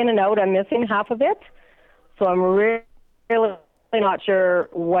so in and out, I'm missing half of it. So I'm really not sure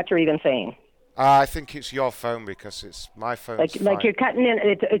what you're even saying. I think it's your phone because it's my phone. Like you're cutting in.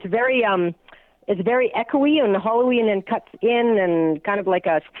 It's very echoey and hollowy, and then cuts in, and kind of like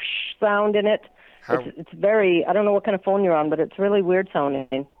a sound in it. It's very. I don't know what kind of phone you're on, but it's really weird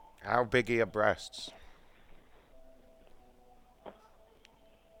sounding. How big are your breasts?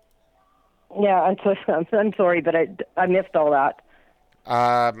 Yeah, I'm sorry, but I missed all that.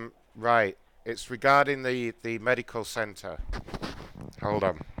 Right. It's regarding the medical centre. Hold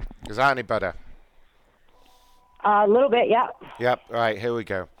on. Is that any better? A little bit, yeah. Yep. Right. Here we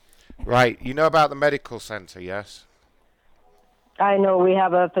go. Right. You know about the medical centre, yes? I know we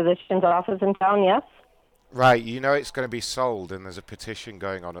have a physician's office in town, yes. Right. You know it's going to be sold, and there's a petition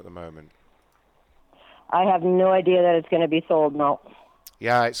going on at the moment. I have no idea that it's going to be sold. No.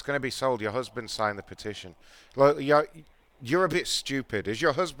 Yeah, it's going to be sold. Your husband signed the petition. Look, you're a bit stupid. Is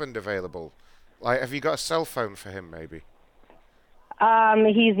your husband available? Like, have you got a cell phone for him, maybe?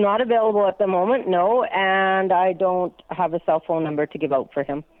 He's not available at the moment, no, and I don't have a cell phone number to give out for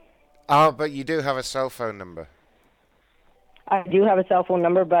him. Oh, but you do have a cell phone number. I do have a cell phone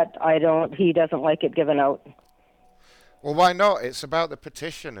number, but he doesn't like it given out. Well, why not? It's about the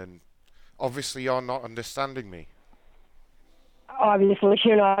petition, and obviously you're not understanding me. Obviously,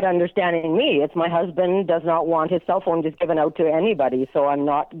 you're not understanding me. It's my husband does not want his cell phone just given out to anybody, so I'm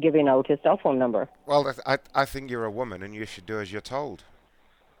not giving out his cell phone number. Well, I think you're a woman, and you should do as you're told.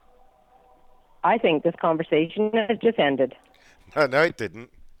 I think this conversation has just ended. No, it didn't.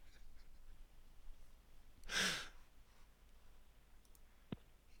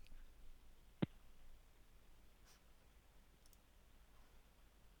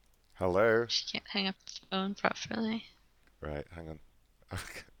 Hello? She can't hang up the phone properly. Right, hang on.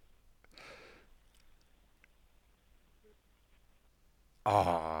 Okay.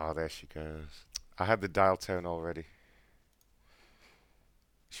 Ah, there she goes. I had the dial tone already.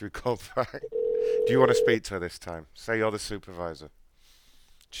 Should we call back? Do you want to speak to her this time? Say you're the supervisor.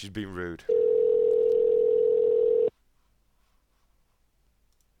 She's been rude.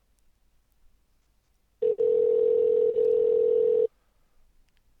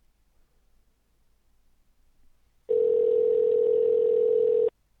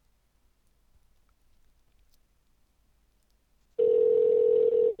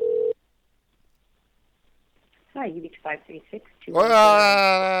 Hi, you reached 536.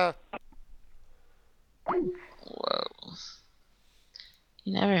 Whoa!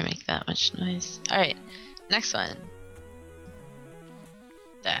 You never make that much noise. Alright, next one.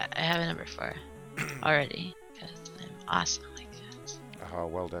 That I have a number for already, because I'm awesome like that. Oh,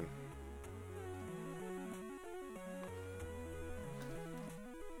 well done.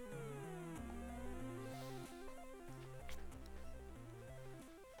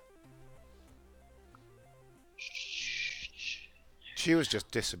 She was just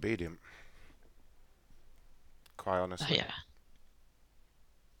disobedient. Quite honestly. Oh, yeah.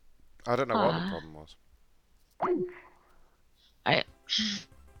 I don't know what the problem was. Alright.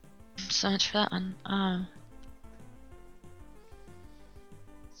 So much for that one.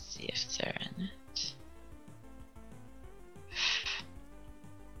 Let's see if they're in it.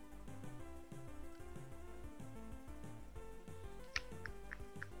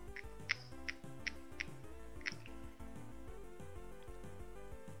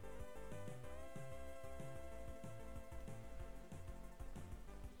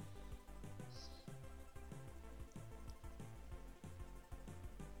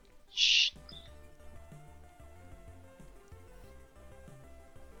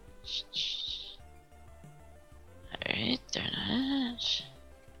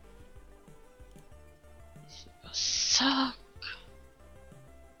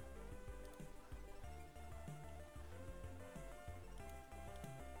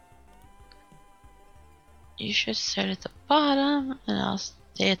 You should start at the bottom, and I'll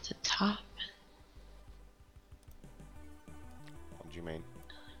stay at the top. What do you mean?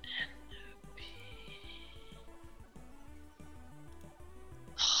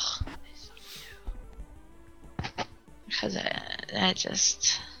 Because I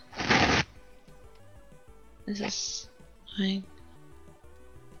just... This is... Like...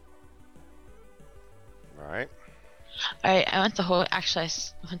 Right. Alright, I went the whole... Actually,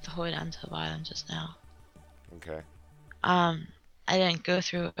 went the whole way down to the bottom just now. Okay. I didn't go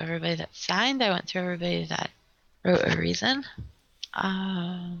through everybody that signed. I went through everybody that wrote a reason.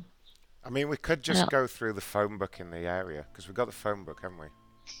 I mean, we could just go through the phone book in the area, because we've got the phone book, haven't we?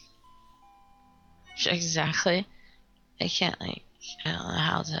 Exactly. I can't, like, I don't know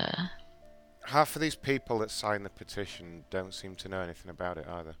how to... Half of these people that signed the petition don't seem to know anything about it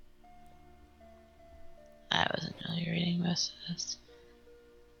either. I wasn't really reading most of this.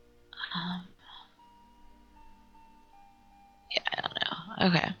 Yeah, I don't know.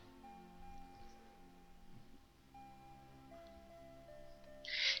 Okay.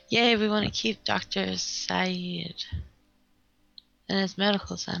 Yay, we want to keep Dr. Saeed in his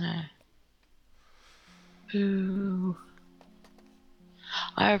medical center. Ooh.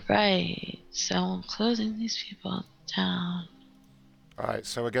 Alright, so I'm closing these people down. Alright,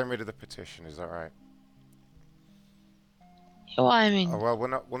 so we're getting rid of the petition, is that right? Well, I mean... Oh, well,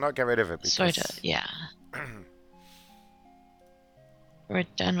 we'll not get rid of it because... Sort of, yeah. We're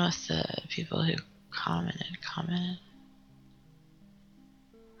done with the people who commented.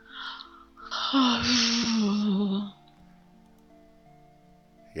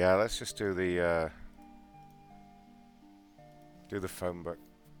 Yeah, let's just do the phone book.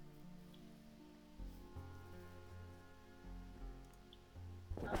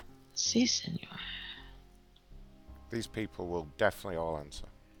 Si, senor. These people will definitely all answer.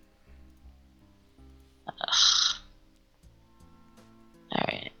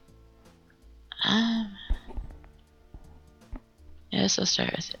 Alright. Yeah, so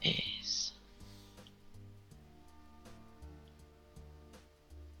start with A's.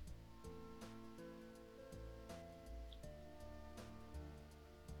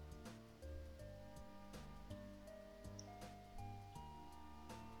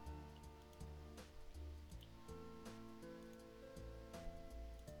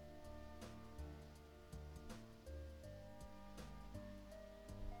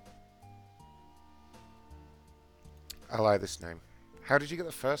 I like this name. How did you get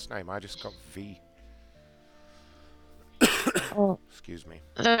the first name? I just got V. Oh, excuse me.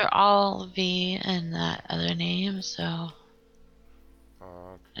 They're all V in that other name, so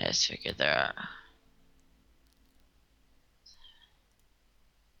I just figured they're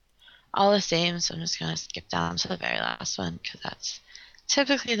all the same, so I'm just going to skip down to the very last one because that's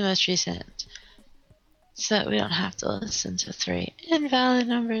typically the most recent, so that we don't have to listen to 3 invalid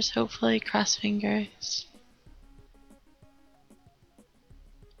numbers. Hopefully, cross fingers.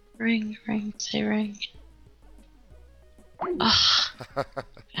 Ring, ring, say ring. Ugh,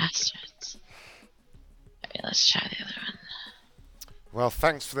 bastards. Alright, let's try the other one. Well,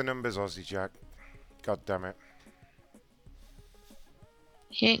 thanks for the numbers, Aussie Jack. God damn it.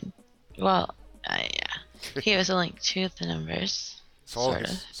 Yeah. He was a link to the numbers. It's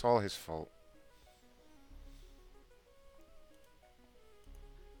all his fault.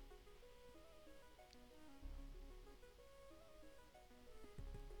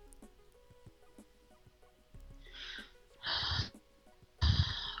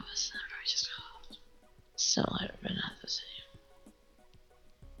 What's the number we just called? Similar, but not the same.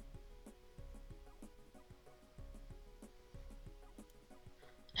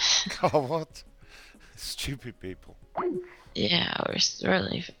 Oh, what? Stupid people. Yeah, we're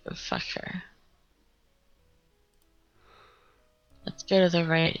really fucker. Let's go to the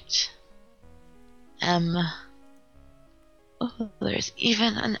right. M. Oh, there's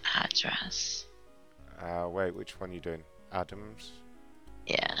even an address. Wait, which one are you doing? Adams?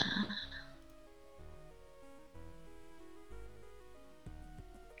 Yeah.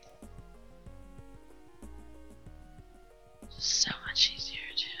 So much easier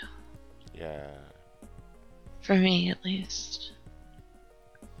too. Yeah. For me, at least.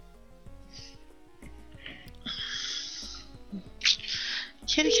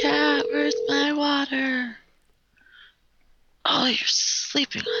 Kitty cat, where's my water? Oh, you're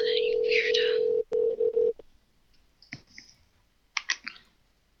sleeping on it, you weirdo.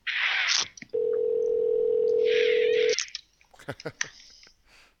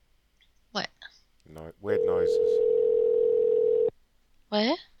 What? No, weird noises.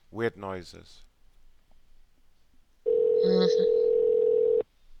 What? Weird noises.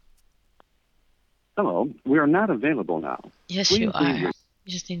 Hello, we are not available now. Yes, Please you are. leave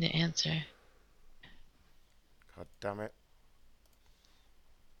You just need to answer. God damn it.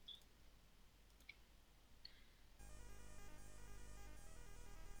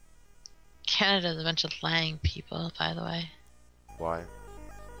 Canada's a bunch of lying people, by the way. Why?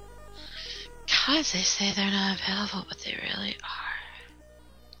 Because they say they're not available, but they really are.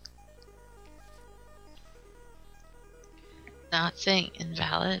 Now it's saying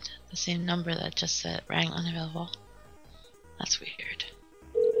invalid, the same number that just said rang unavailable. That's weird.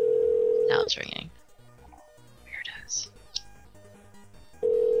 Now it's ringing. Weirdos.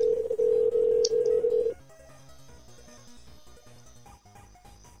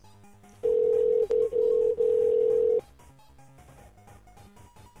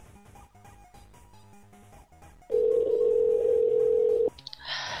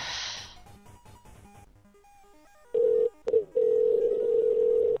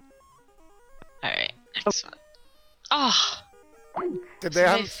 Alright, next one. Oh! Did they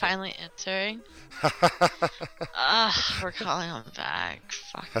Somebody answer? finally answering? We're calling them back.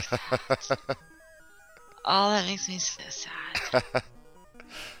 Fuck that. Oh, that makes me so sad.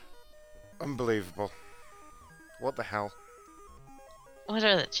 Unbelievable. What the hell? What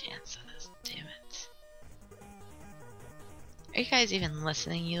are the chances? Damn it. Are you guys even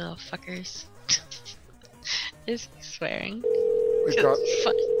listening, you little fuckers? Is he swearing? We've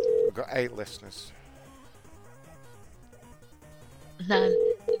got 8 listeners. None.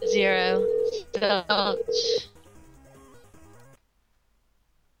 0. Zilch.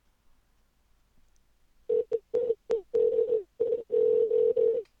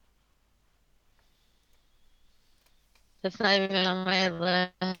 That's not even on my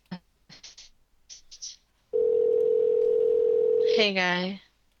list. Hey, guy.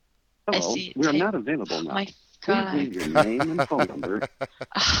 I Hello, see. we are not available now. My Please God. leave your name and phone number.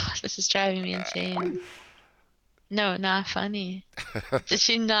 Oh, this is driving me insane. No, not funny. Did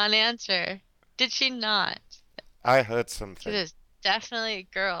she not answer? Did she not? I heard Because something. it's definitely a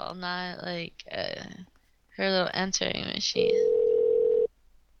girl, not like her little answering machine.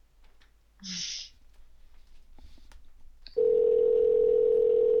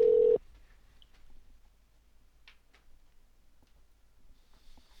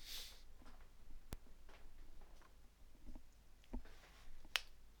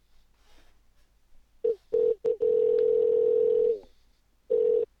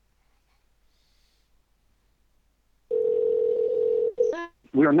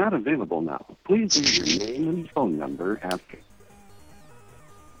 We are not available now. Please leave your name and phone number after.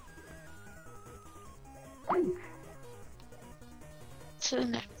 To the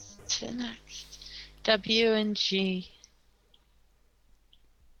next. To the next. W and G.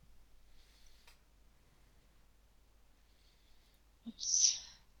 Oops.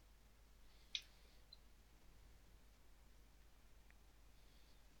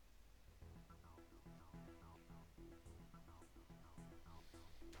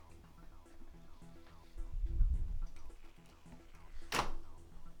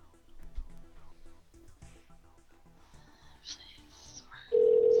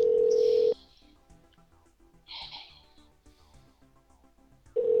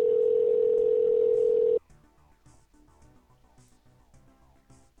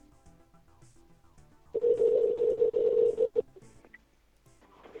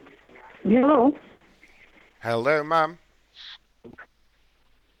 Hello. Hello, ma'am.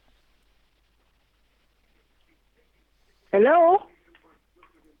 Hello.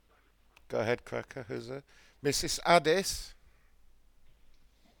 Go ahead, Cracker. Who's it? Mrs. Addis.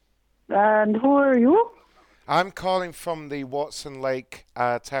 And who are you? I'm calling from the Watson Lake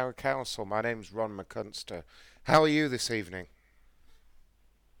Town Council. My name's Ron McCunster. How are you this evening?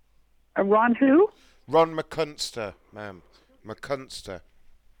 Ron who? Ron McCunster, ma'am. McCunster.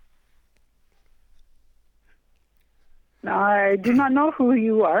 I do not know who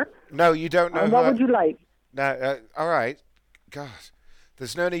you are. No, you don't know. What would you like? No, all right. God,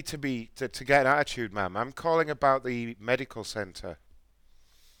 there's no need to get an attitude, ma'am. I'm calling about the medical centre.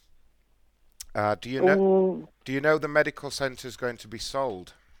 Do you know? Do you know the medical centre is going to be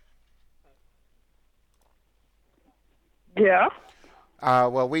sold? Yeah.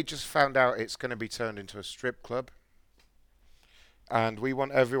 Well, we just found out it's going to be turned into a strip club, and we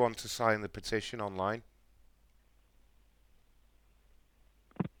want everyone to sign the petition online.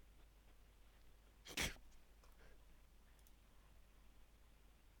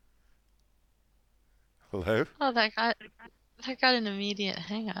 Hello? Oh, that got an immediate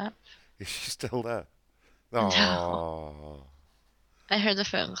hang up. Is she still there? No. Oh. I heard the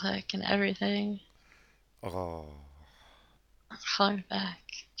phone click and everything. Oh. I'll call her back.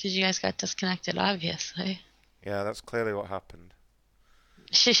 Because you guys got disconnected, obviously. Yeah, that's clearly what happened.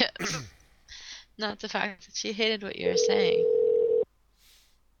 Not the fact that she hated what you were saying.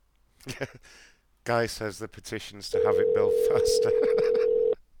 Guy says the petition's to have it built faster.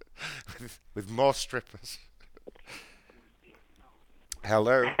 with more strippers.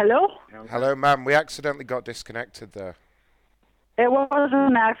 Hello? Hello? Hello, ma'am. We accidentally got disconnected there. It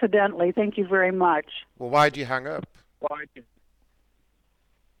wasn't accidentally. Thank you very much. Well, why'd you hang up? Why?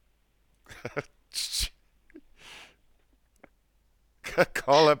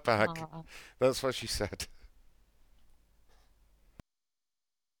 Call her back. Aww. That's what she said.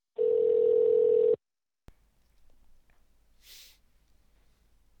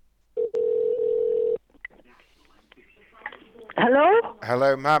 Hello?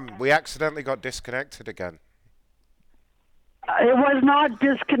 Hello, ma'am. We accidentally got disconnected again. It was not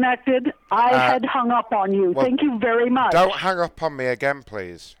disconnected. I had hung up on you. Well, Thank you very much. Don't hang up on me again,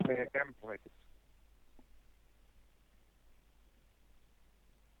 please.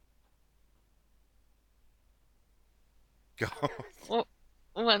 Go. Well,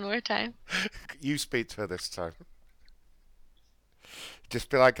 one more time. You speak to her this time. Just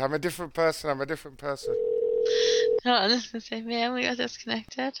be like, I'm a different person, I'm a different person. No, I'm just gonna say, ma'am, we got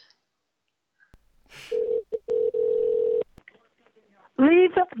disconnected.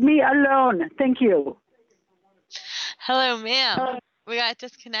 Leave me alone. Thank you. Hello, ma'am. We got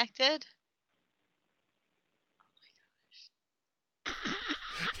disconnected.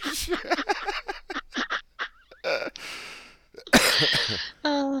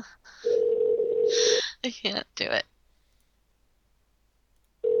 Oh, I can't do it.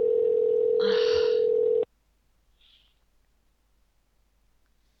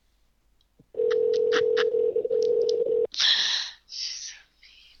 She's so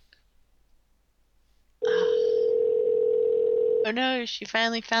mean. Oh no, she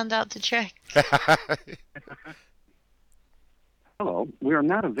finally found out the trick. Hello, we are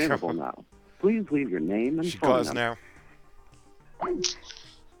not available now. Please leave your name and She phone got us number. now.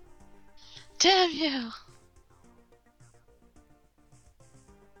 Damn you!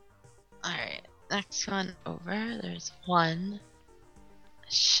 Alright, next one over. There's one.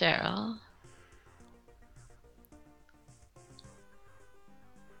 Cheryl.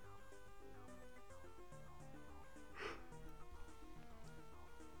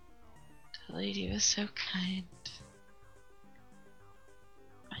 The lady was so kind.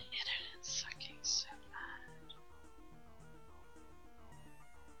 My internet's sucking so bad.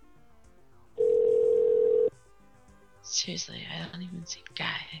 Seriously, I don't even see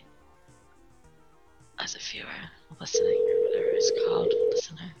Guy as a viewer, listening, or whatever it's called,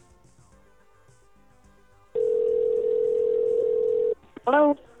 listener.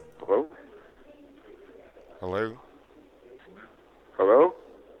 Hello? Hello? Hello? Hello?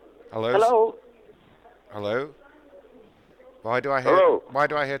 Hello? Hello? Hello? Why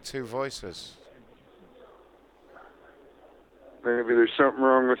do I hear two voices? Maybe there's something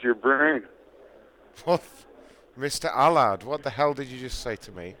wrong with your brain. What? Mr. Allard, what the hell did you just say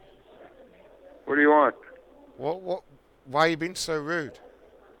to me? What do you want? What? Why are you being so rude?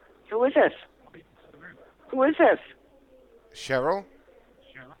 Who is this? Who is this? Cheryl?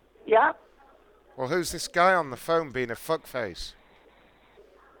 Yeah? Well, who's this guy on the phone being a fuckface?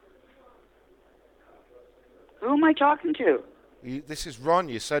 Who am I talking to? This is Ron.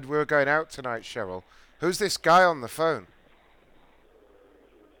 You said we were going out tonight, Cheryl. Who's this guy on the phone?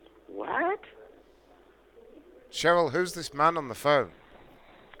 What? Cheryl, who's this man on the phone?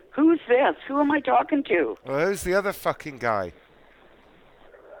 Who's this? Who am I talking to? Well, who's the other fucking guy?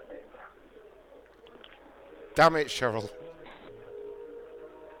 Damn it, Cheryl.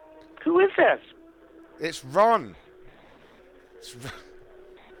 Who is this? It's Ron.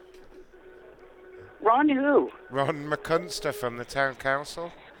 Ron who? Ron McCunster from the town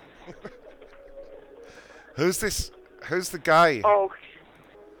council. Who's this? Who's the guy? Oh,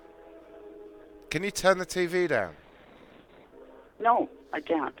 Can you turn the TV down? no, I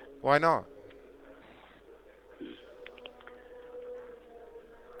can't. Why not?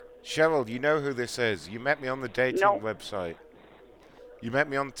 Cheryl, you know who this is. You met me on the dating website. You met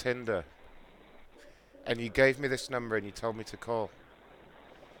me on Tinder. And you gave me this number and you told me to call.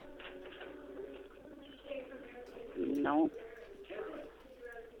 No.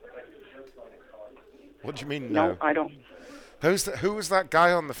 What do you mean, no? No, I don't. Who was that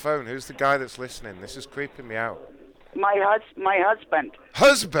guy on the phone? Who's the guy that's listening? This is creeping me out. My husband.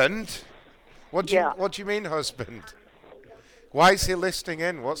 Husband? What do Yeah. you mean, husband? Why is he listening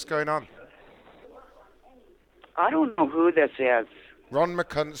in? What's going on? I don't know who this is. Ron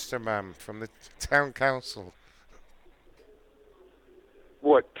McCunster, ma'am, from the town council.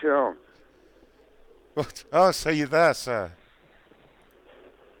 What town? What? Oh, so you're there, sir.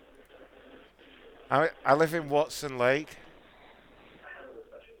 I live in Watson Lake.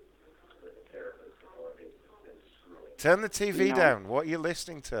 Turn the TV No. down. What are you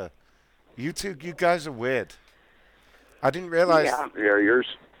listening to? You guys are weird. I didn't realize. Yeah. Yeah,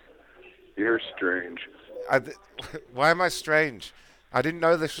 you're strange. Why am I strange? I didn't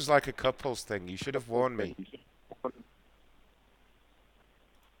know this was like a couples thing. You should have warned me.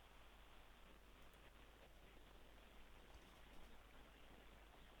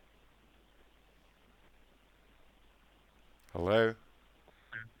 Hello?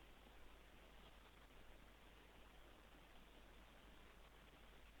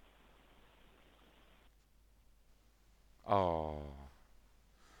 Oh.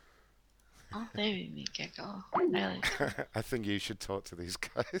 Oh, they made me giggle. I like I think you should talk to these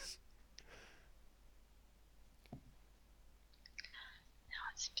guys. Now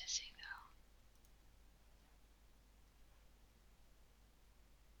it's busy though.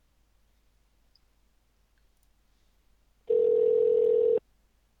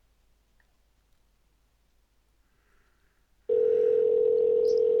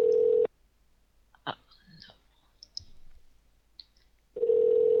 Oh, no.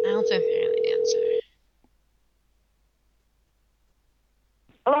 I don't think they're gonna answer.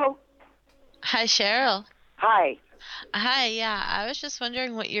 Hello. Hi, Cheryl. Hi. Hi, yeah. I was just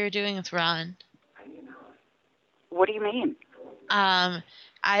wondering what you were doing with Ron. What do you mean? I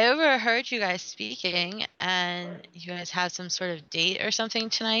overheard you guys speaking, and you guys had some sort of date or something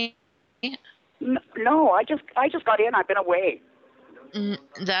tonight. No, I just got in. I've been away.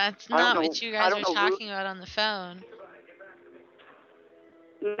 That's I don't not know- what you I guys don't were know who- talking about on the phone.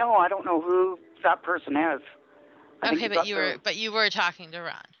 No, I don't know who that person is. I think Okay, but got you were talking to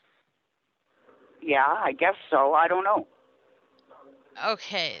Ron. Yeah, I guess so. I don't know.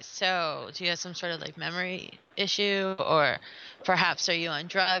 Okay, so do you have some sort of like memory issue, or perhaps are you on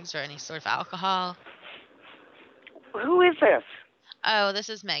drugs or any sort of alcohol? Who is this? Oh, this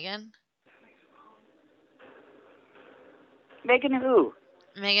is Megan. Megan who?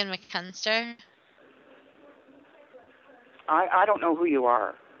 Megan McCunster. I don't know who you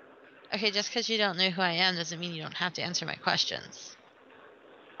are. Okay, just because you don't know who I am doesn't mean you don't have to answer my questions.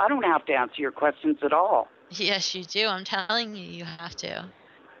 I don't have to answer your questions at all. Yes, you do. I'm telling you, you have to.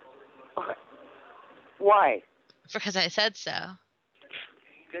 Okay. Why? Because I said so.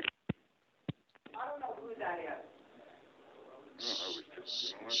 Good. I don't know who that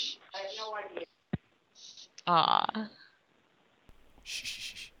is. I have no idea. Aw.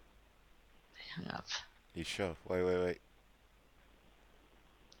 Shh. They hung up. You sure? Wait.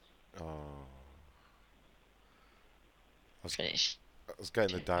 Oh. I was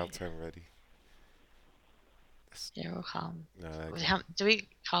getting the dial tone ready. Yeah, we'll call him. No, Do we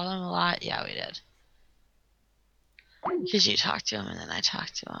call him a lot? Yeah, we did. Because you talked to him and then I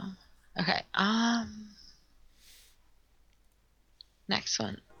talked to him. Okay, next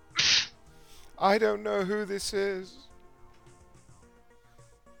one. I don't know who this is.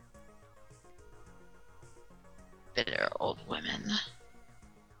 Bitter old women.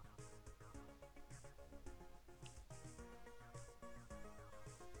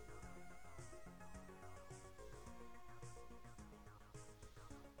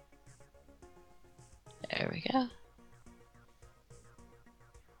 There we go.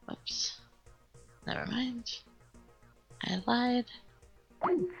 Oops. Never mind. I lied.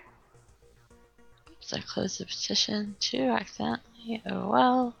 Oops, I closed the petition too accidentally. Oh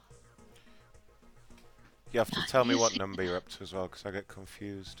well. You have to Not tell me what easy. number you're up to as well, because I get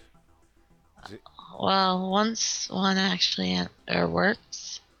confused. Well, once one actually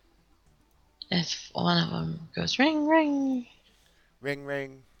works, if one of them goes ring ring,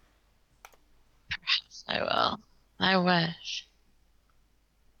 Ring. perhaps I will. I wish.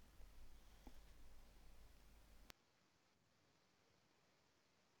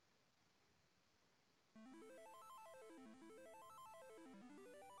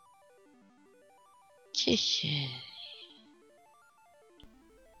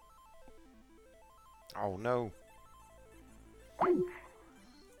 Oh no. I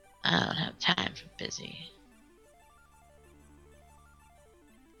don't have time for busy.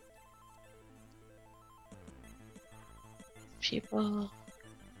 People.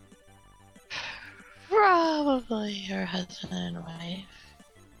 Probably her husband and wife.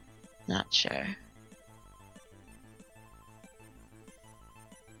 Not sure.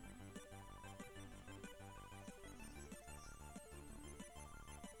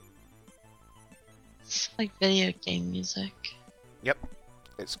 It's like video game music. Yep.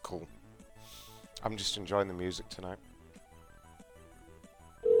 It's cool. I'm just enjoying the music tonight.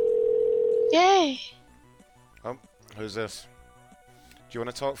 Yay! Oh, who's this? Do you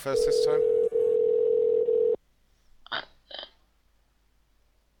want to talk first this time?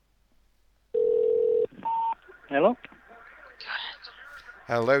 Hello?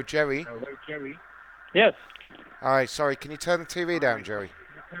 Hello, Jerry. Yes. Hi, sorry, can you turn the TV down, Jerry?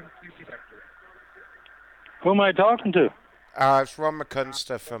 Who am I talking to? It's Ron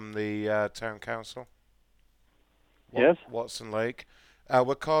McCunster from the Town Council. Yes? Watson Lake.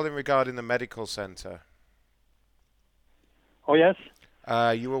 We're calling regarding the medical centre. Oh, yes?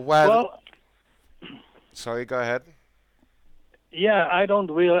 You aware... Well, Sorry, go ahead. yeah,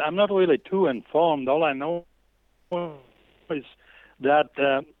 I'm not really too informed. All I know is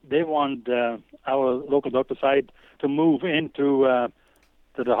that they want our local doctor side to move into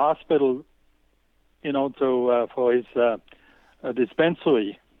to the hospital, for his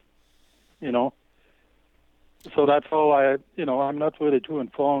dispensary, So that's all I'm not really too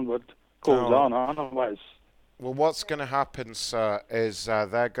informed what goes on otherwise. Well, what's going to happen, sir, is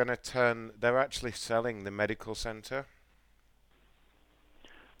they're actually selling the medical centre.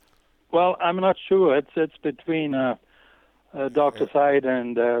 Well, I'm not sure. It's between Dr. Side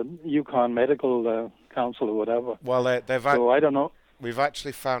and Yukon Medical Council or whatever. Well, I don't know. We've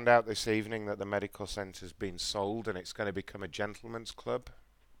actually found out this evening that the medical centre's been sold and it's going to become a gentleman's club.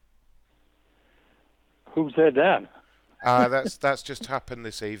 Who said that? That's just happened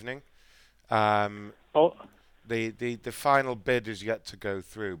this evening. The final bid is yet to go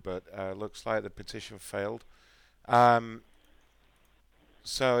through, but looks like the petition failed.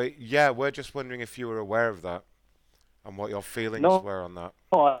 So yeah, we're just wondering if you were aware of that and what your feelings were on that.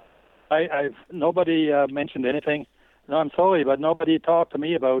 No, I've nobody mentioned anything. No, I'm sorry, but nobody talked to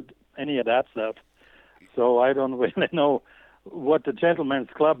me about any of that stuff. So I don't really know what the gentleman's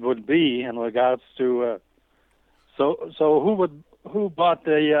club would be in regards to. So who bought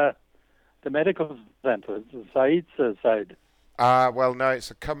the medical center? The Said's side. Well, no,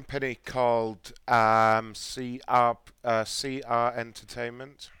 it's a company called CR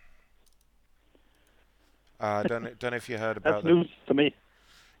Entertainment. Don't know if you heard about that. That's news to me.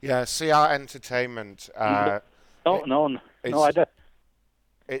 Yeah, CR Entertainment. No, I don't.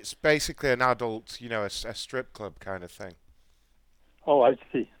 It's basically an adult, a strip club kind of thing. Oh, I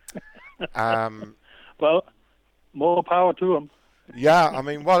see. Well, more power to them. Yeah, I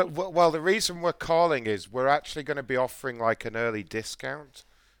mean, well, the reason we're calling is we're actually going to be offering like an early discount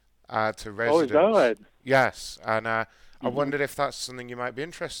to residents. Oh, is that right? Yes, and I wondered if that's something you might be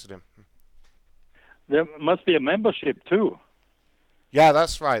interested in. There must be a membership too. Yeah,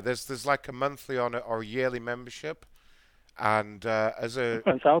 that's right. There's like a monthly or yearly membership, and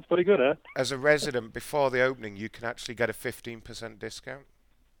that sounds pretty good, huh? As a resident, before the opening, you can actually get a 15% discount.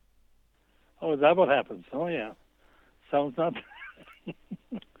 Oh, is that what happens? Oh, yeah. Sounds not.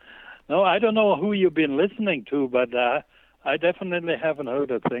 No, I don't know who you've been listening to, but I definitely haven't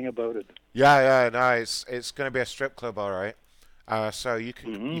heard a thing about it. Yeah, no, it's going to be a strip club, all right. So you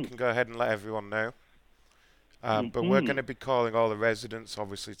can go ahead and let everyone know. But we're going to be calling all the residents,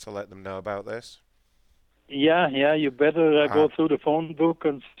 obviously, to let them know about this. Yeah, you better go through the phone book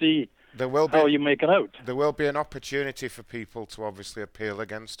and see how you make it out. There will be an opportunity for people to obviously appeal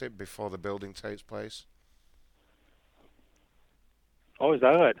against it before the building takes place. Oh, is that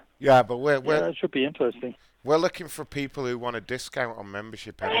right? Yeah, but that should be interesting. We're looking for people who want a discount on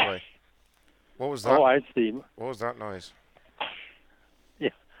membership anyway. What was that? Oh, I see. What was that noise?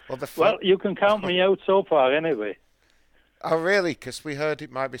 Yeah. Well, you can count me out so far anyway. Oh, really? Because we heard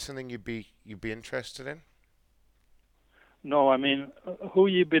it might be something you'd be interested in. No, I mean, who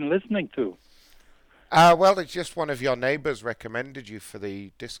you've been listening to? Well, it's just one of your neighbours recommended you for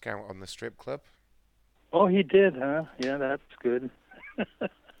the discount on the strip club. Oh, he did, huh? Yeah, that's good.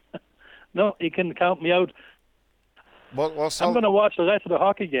 No, you can count me out. I'm going to watch the rest of the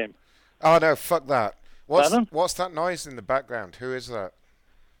hockey game. Oh, no, fuck that. What's that noise in the background? Who is that?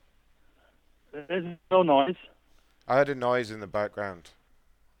 There's no noise. I heard a noise in the background.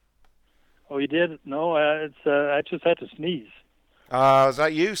 Oh, you did? No, I just had to sneeze. Was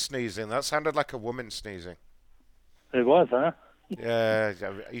that you sneezing? That sounded like a woman sneezing. It was, huh? Yeah.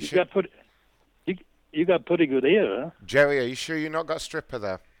 You got pretty good ear, huh? Jerry, are you sure you not got a stripper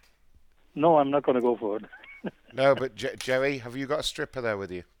there? No, I'm not going to go for it. No, but Jerry, have you got a stripper there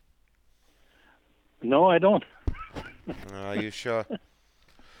with you? No, I don't. Are you sure?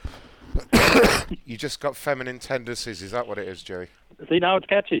 You just got feminine tendencies. Is that what it is, Jerry? See, now it's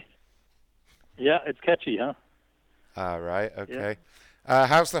catchy. Yeah, it's catchy, huh? All right, okay. Yeah.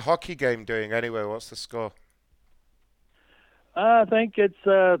 How's the hockey game doing anyway? What's the score? I think it's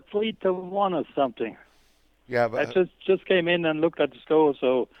 3-1 or something. Yeah, but I just came in and looked at the score,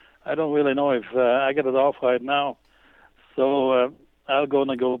 so I don't really know if I get it off right now. So I'll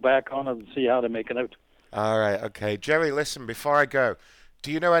go back on it and see how they make it out. All right, okay. Jerry, listen, before I go,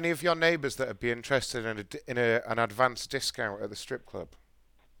 do you know any of your neighbours that would be interested in an advanced discount at the strip club?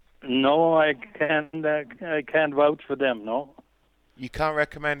 No, I can't vouch for them, no. You can't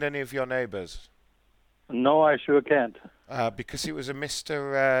recommend any of your neighbours? No, I sure can't. Because it was a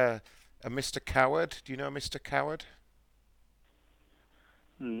Mr. Coward. Do you know Mr. Coward?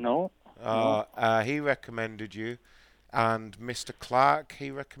 No. He recommended you. And Mr. Clark,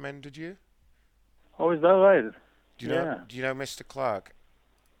 he recommended you? Oh, is that right? Do you know Mr. Clark?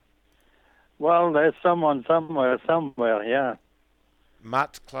 Well, there's someone somewhere, yeah.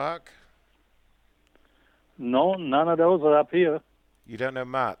 Matt Clark? No, none of those are up here. You don't know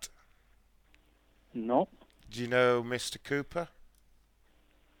Matt? No. Do you know Mr. Cooper?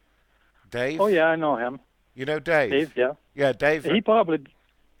 Dave? Oh, yeah, I know him. You know Dave? Dave, yeah. Yeah, Dave.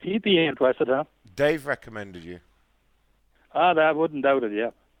 He'd be interested, huh? Dave recommended you. I wouldn't doubt it,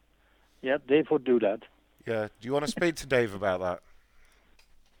 yeah. Yeah, Dave would do that. Yeah. Do you want to speak to Dave about that?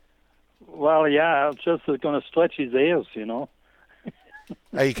 Well, yeah, I'm just going to stretch his ears, you know.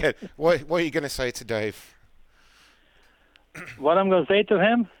 What are you going to say to Dave? What I'm going to say to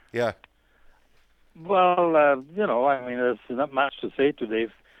him? Yeah. Well, you know, I mean, there's not much to say to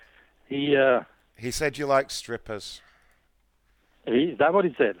Dave. He said you like strippers. Is that what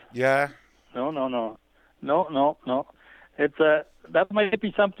he said? Yeah. No. It's that might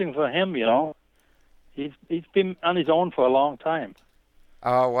be something for him, you know. He's been on his own for a long time.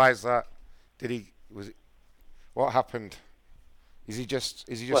 Oh, why is that? What happened? Is he just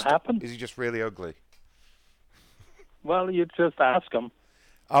What happened? Is he just really ugly? Well, you just ask him.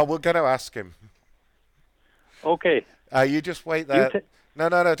 Oh, we're going to ask him. Okay. You just wait there. No,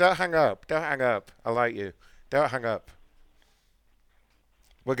 don't hang up. Don't hang up. I like you. Don't hang up.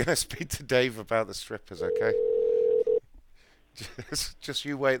 We're going to speak to Dave about the strippers, okay? Just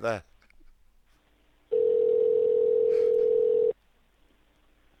you wait there.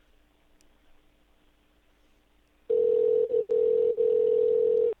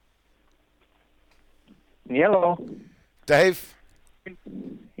 Hello. Dave?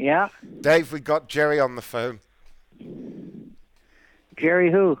 Yeah? Dave, we got Jerry on the phone.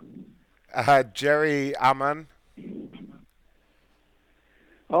 Jerry who? Jerry Aman.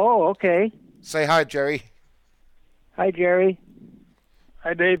 Oh, okay. Say hi, Jerry. Hi, Jerry.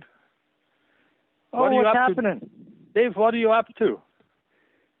 Hi, Dave. Oh, What are you what's up to? happening? Dave, what are you up to?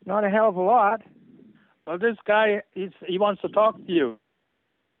 Not a hell of a lot. Well, this guy, he wants to talk to you.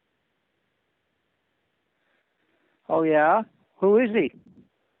 Oh, yeah? Who is he?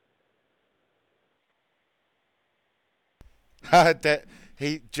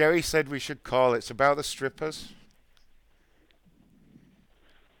 Jerry said we should call. It's about the strippers.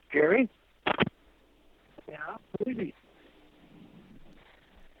 Jerry? Yeah, who is he?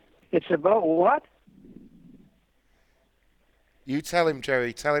 It's about what? You tell him,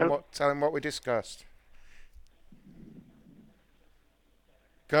 Jerry. Tell him what we discussed.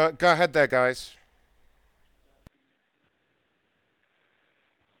 Go ahead there, guys.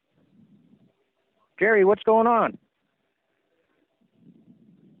 Jerry, what's going on?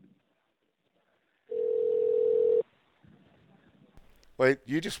 Wait,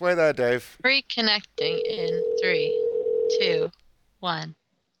 you just wait there, Dave. Reconnecting in 3, 2, 1.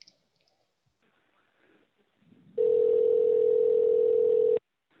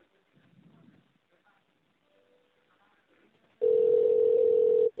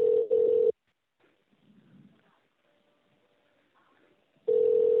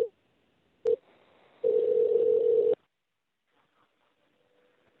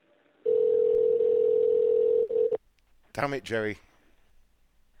 Damn it, Jerry.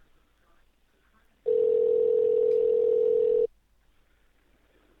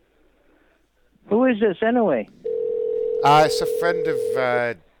 Who is this anyway? It's a friend of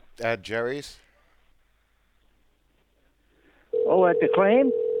Jerry's. Oh, at the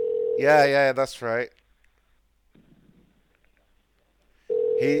claim? Yeah, that's right.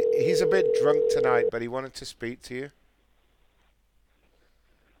 He's a bit drunk tonight, but he wanted to speak to you.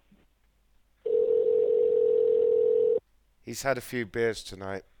 He's had a few beers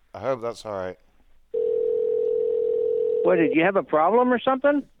tonight. I hope that's all right. What, did you have a problem or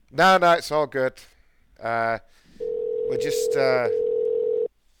something? No, it's all good. We're just...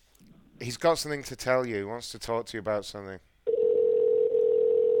 he's got something to tell you. He wants to talk to you about something.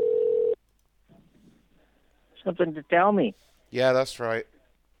 Something to tell me? Yeah, that's right.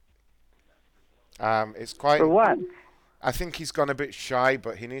 It's quite... For what? I think he's gone a bit shy,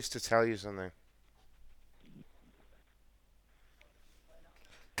 but he needs to tell you something.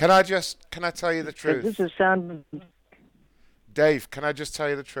 Can I tell you the truth? This is sounding Dave, can I just tell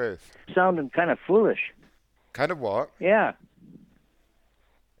you the truth? kind of foolish. Kind of what? Yeah,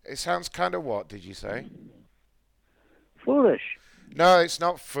 It sounds kind of what, did you say? foolish. No, it's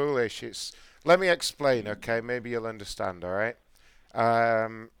not foolish. Let me explain, okay? Maybe you'll understand, all right?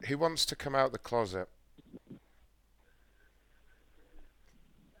 He wants to come out the closet.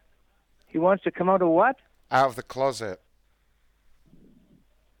 He wants to come out of what? Out of the closet.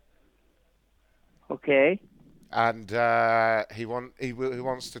 Okay. And he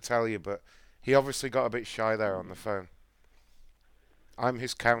wants to tell you, but he obviously got a bit shy there on the phone. I'm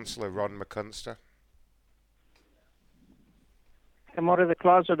his counsellor, Ron McCunster. Come out of the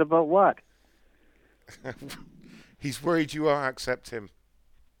closet about what? He's worried you won't accept him.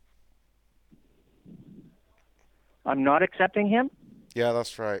 I'm not accepting him? Yeah,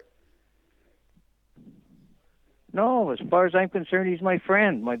 that's right. No, as far as I'm concerned, he's my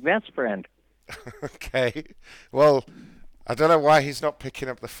friend, my best friend. Okay. Well, I don't know why he's not picking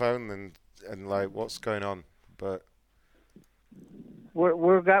up the phone and like what's going on, but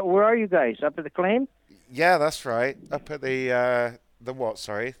Where are you guys? Up at the claim? yeah, that's right. Up at the what?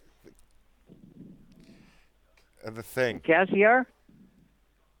 Sorry, at the thing. Cassiar?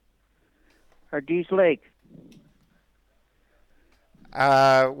 Or Dees Lake?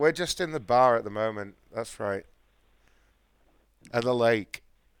 We're just in the bar at the moment. That's right. At the lake.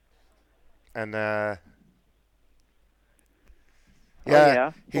 And yeah. Oh,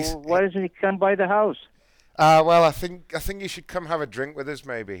 yeah. Well, why doesn't he come by the house? Well, I think you should come have a drink with us.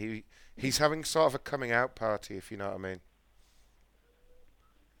 Maybe he's having sort of a coming out party, if you know what I mean.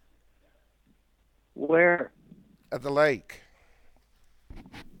 Where? At the lake.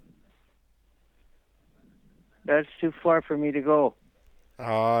 That's too far for me to go.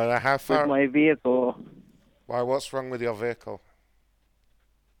 Oh, how far? With my vehicle. Why? What's wrong with your vehicle?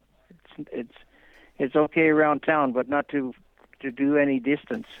 It's okay around town, but not to do any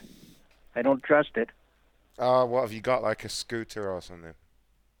distance. I don't trust it. Oh, what have you got? Like a scooter or something?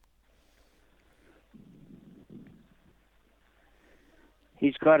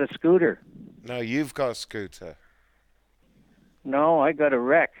 He's got a scooter. No, you've got a scooter. No, I got a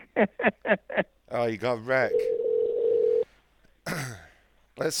wreck. Oh, you got a wreck.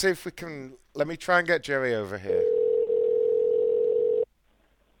 Let's see if we can. Let me try and get Jerry over here.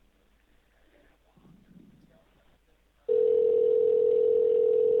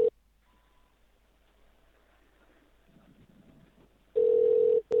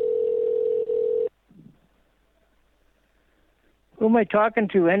 Who am I talking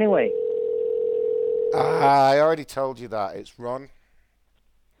to anyway? I already told you that. It's Ron.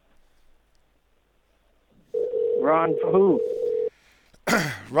 Ron who?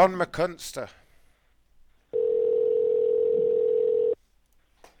 Ron McCunster.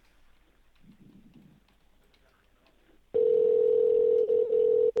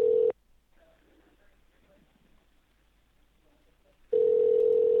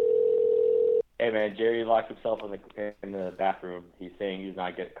 Hey man, Jerry locked himself in the bathroom. He's saying he's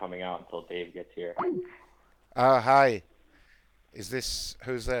not coming out until Dave gets here. Hi. Who's this?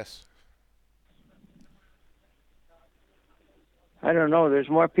 I don't know. There's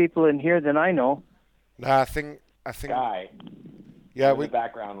more people in here than I know. No, I think. Guy. Yeah, in the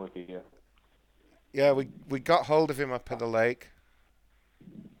background with you. Yeah, we got hold of him up at the lake.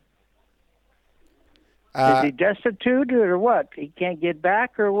 Is he destitute or what? He can't get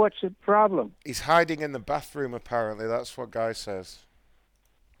back, or what's the problem? He's hiding in the bathroom, apparently. That's what Guy says.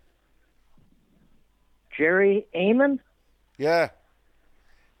 Jerry Amon? Yeah.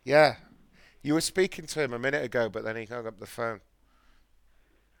 Yeah. You were speaking to him a minute ago, but then he hung up the phone.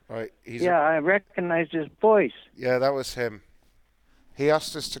 Right. I recognized his voice. Yeah, that was him. He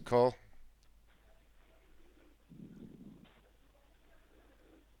asked us to call.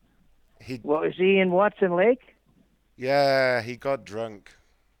 Well, is he in Watson Lake? Yeah, he got drunk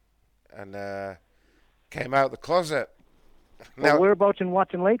and came out the closet. Well, whereabouts in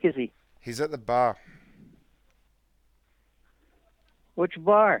Watson Lake is he? He's at the bar. Which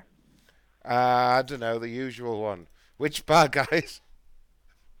bar? I don't know, the usual one. Which bar, guys?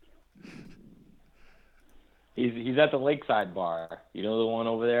 He's at the Lakeside Bar. You know the one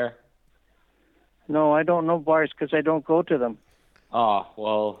over there? No, I don't know bars because I don't go to them. Oh,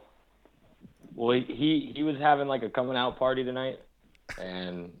 well, he was having like a coming out party tonight,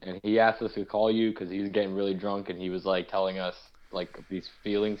 and he asked us to call you because he was getting really drunk, and he was like telling us like these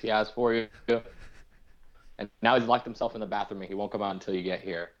feelings he has for you. And now he's locked himself in the bathroom, and he won't come out until you get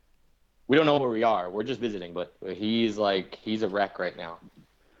here. We don't know where we are. We're just visiting, but he's a wreck right now.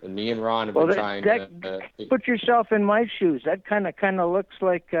 And me and Ron have Well, been trying to. Put yourself in my shoes. That kind of looks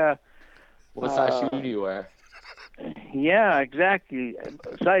like. What size shoe do you wear? Yeah, exactly.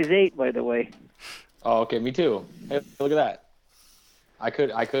 Size 8, by the way. Oh, okay, me too. Hey, look at that. I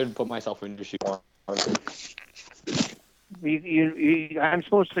could put myself in your shoe. I'm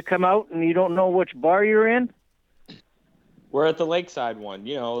supposed to come out, and you don't know which bar you're in? We're at the lakeside one,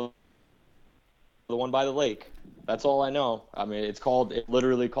 the one by the lake. That's all I know. I mean, it's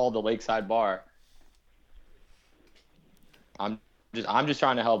literally called the Lakeside Bar. I'm just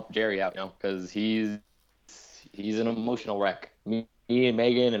trying to help Jerry out, because he's an emotional wreck. Me and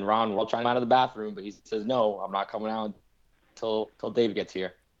Megan and Ron, we're all trying to get out of the bathroom, but he says, no, I'm not coming out till Dave gets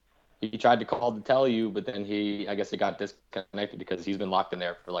here. He tried to call to tell you, but then I guess it got disconnected because he's been locked in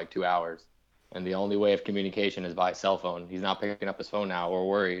there for like 2 hours. And the only way of communication is by cell phone. He's not picking up his phone now. We're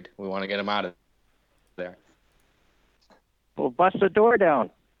worried. We want to get him out of there. Well, bust the door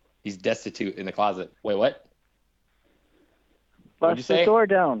down. He's destitute in the closet. Wait, what? Bust the door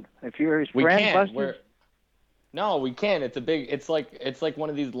down. If you're his friend, bust it. No, we can't. It's like one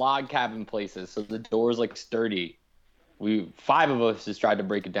of these log cabin places, so the door's like sturdy. 5 of us just tried to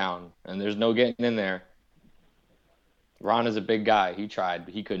break it down, and there's no getting in there. Ron is a big guy. He tried,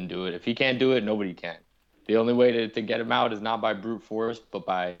 but he couldn't do it. If he can't do it, nobody can. The only way to get him out is not by brute force, but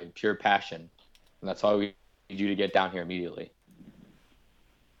by pure passion. And that's why we need you to get down here immediately.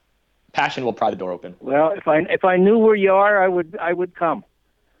 Passion will pry the door open. Well, if I knew where you are, I would come.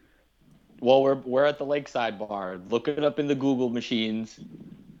 Well, we're at the Lakeside Bar. Look it up in the Google machines,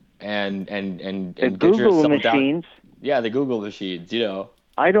 and the Google machines. Yeah, the Google machines.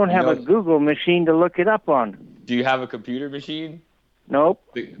 I don't have a Google machine to look it up on. Do you have a computer machine? Nope.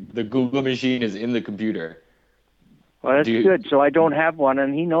 The Google machine is in the computer. Well, that's good. So I don't have one,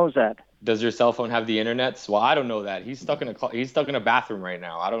 and he knows that. Does your cell phone have the internet? Well, I don't know that. He's stuck in a bathroom right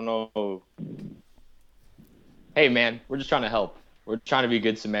now. I don't know. Hey, man, we're just trying to help. We're trying to be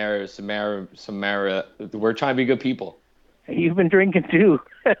good Samara. We're trying to be good people. You've been drinking too.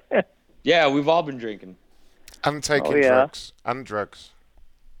 Yeah, we've all been drinking. And taking drugs. And drugs.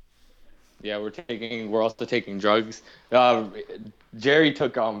 Yeah, we're also taking drugs. Jerry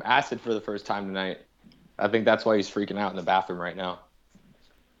took acid for the first time tonight. I think that's why he's freaking out in the bathroom right now.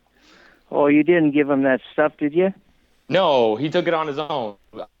 Oh, you didn't give him that stuff, did you? No, he took it on his own.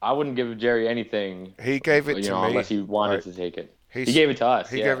 I wouldn't give Jerry anything. He gave it to me. Unless he wanted to take it. He gave it to us.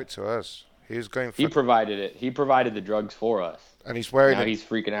 He gave it to us. He was going for... He provided it. He provided the drugs for us. And he's wearing now he's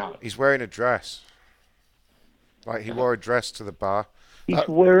freaking out. He's wearing a dress. Like, he wore a dress to the bar. He's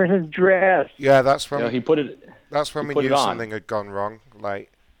wearing a dress. Yeah, that's when... he put it... That's when we knew something had gone wrong.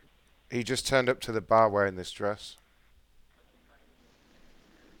 Like, he just turned up to the bar wearing this dress.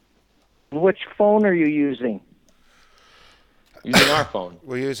 Which phone are you using? Using our phone.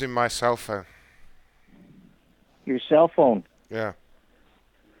 We're using my cell phone. Your cell phone? Yeah.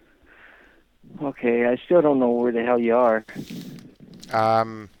 Okay, I still don't know where the hell you are.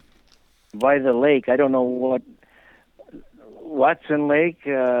 By the lake. I don't know Watson Lake.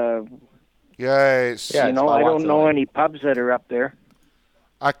 Yeah, it's... I don't know any pubs that are up there.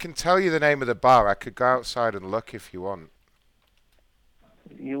 I can tell you the name of the bar. I could go outside and look if you want.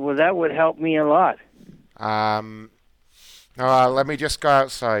 Well, that would help me a lot. Let me just go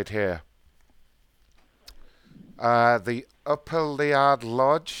outside here. The Upper Liard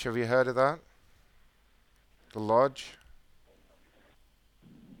Lodge. Have you heard of that? The Lodge?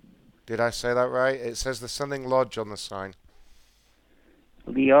 Did I say that right? It says there's something Lodge on the sign.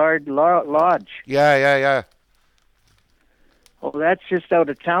 Liard Lodge? Yeah. Oh, that's just out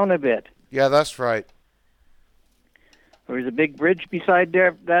of town a bit. Yeah, that's right. There's a big bridge beside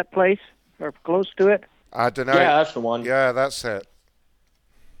there, that place, or close to it? I don't know. Yeah, that's the one. Yeah, that's it.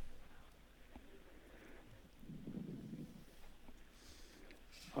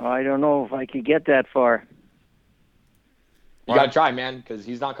 I don't know if I could get that far. You gotta try, man, because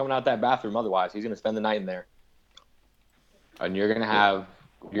he's not coming out that bathroom otherwise. He's gonna spend the night in there, and you're gonna have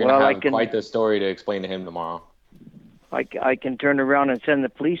quite the story to explain to him tomorrow. I can turn around and send the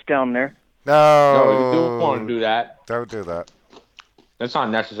police down there. No, you don't want to do that. Don't do that. That's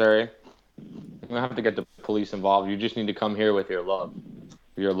not necessary. You don't have to get the police involved. You just need to come here with your love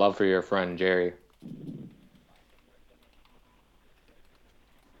for your friend Jerry.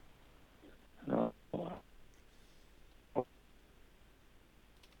 No.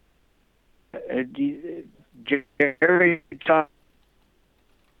 Jerry,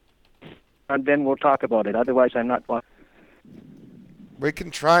 and then we'll talk about it. Otherwise, I'm not. We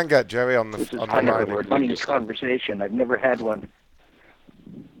can try and get Jerry on the This is on kind the of line. a funny conversation. I've never had one.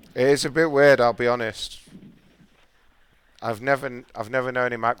 It is a bit weird, I'll be honest. I've never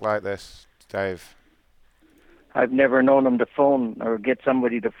known him act like this, Dave. I've never known him to phone or get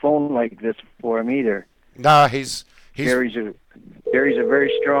somebody to phone like this for him either. No, he's Gary's a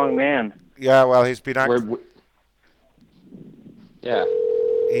very strong man. Yeah, well, he's been Yeah.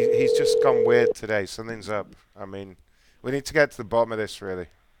 He's just gone weird today. Something's up. I mean, we need to get to the bottom of this, really.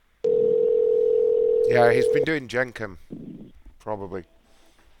 Yeah, he's been doing Jenkem, probably.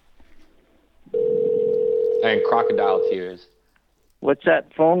 And crocodile tears. What's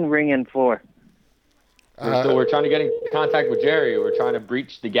that phone ringing for? We're trying to get in contact with Jerry. We're trying to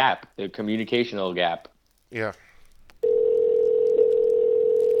breach the gap, the communicational gap. Yeah.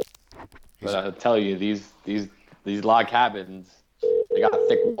 But I'll tell you, these log cabins, they got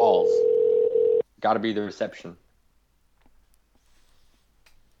thick walls. Got to be the reception.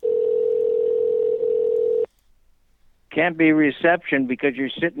 Can't be reception because you're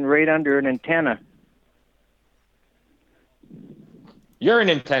sitting right under an antenna. You're an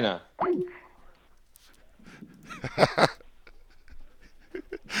antenna.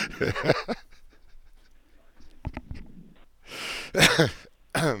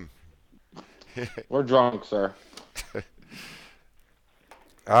 We're drunk, sir.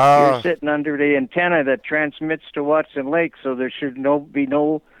 You're sitting under the antenna that transmits to Watson Lake, so there should be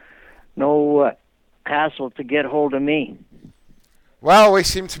no hassle to get hold of me. Well, we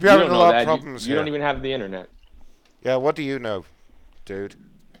seem to be having a lot of problems You here. don't even have the internet. Yeah, what do you know, dude?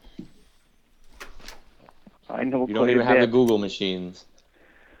 I know You quite don't even a have the bit. Google machines.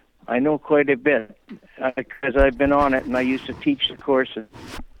 I know quite a bit because I've been on it and I used to teach the courses.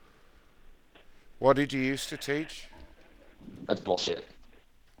 What did you used to teach? That's bullshit.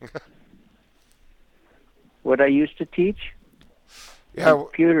 What I used to teach? Yeah.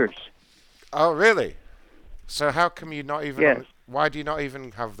 Computers. Oh, really? So how come you not even? Yes. Why do you not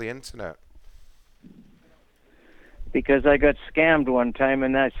even have the internet? Because I got scammed one time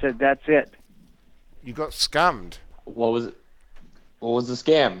and I said, that's it. You got scammed. What was it? What was the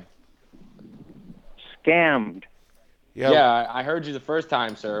scam? Scammed. Yeah, I heard you the first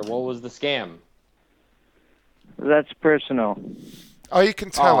time, sir. What was the scam? That's personal. Oh, you can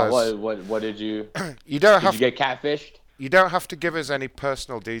tell us. What did you? You don't did have you get catfished? You don't have to give us any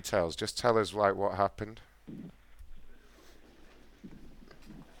personal details. Just tell us like what happened.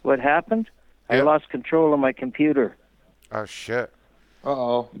 What happened? I Yep. lost control of my computer. Oh shit.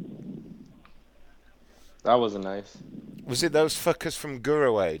 Uh-oh. That wasn't nice. Was it those fuckers from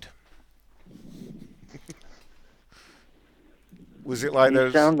Guru Aid? Was it like You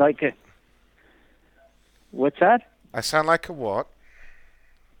those? sound like a... What's that? I sound like a what?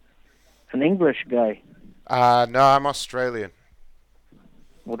 An English guy. No, I'm Australian.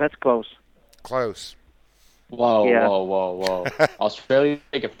 Well, that's close. Close. Whoa, Yeah. whoa. Australia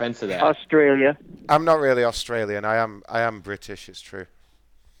take offense to that. Australia. I'm not really Australian. I am British. It's true.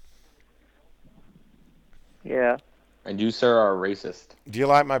 Yeah. And you, sir, are a racist. Do you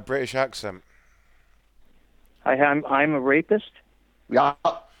like my British accent? I'm a rapist? Yeah.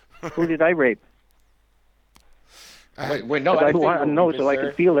 Who did I rape? Wait, no. 'Cause I think want to you're a know rapist, so I sir.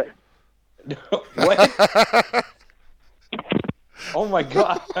 can feel it. What? Oh my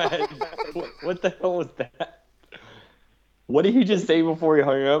god! What the hell was that? What did he just say before he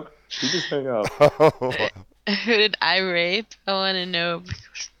hung up? He just hung up. Who did I rape? I want to know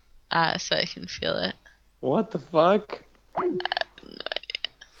so I can feel it. What the fuck?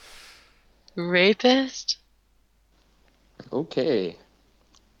 Rapist? Okay.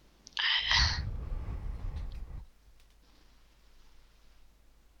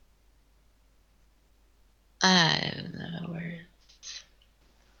 I don't know words.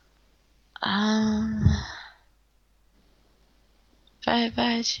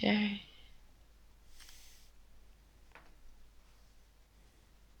 Bye, Jerry.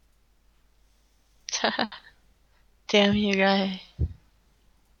 Damn you, guy.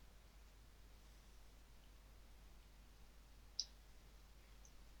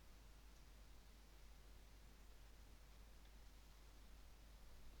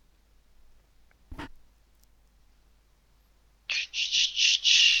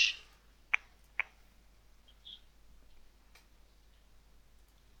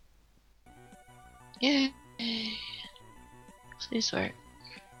 Yay. Please work.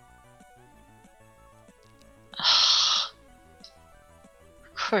 Of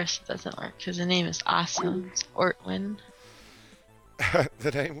course it doesn't work because the name is awesome. It's Ortwin.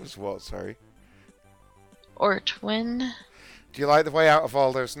 The name was what? Sorry. Ortwin. Do you like the way out of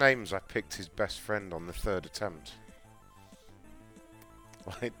all those names I picked his best friend on the third attempt?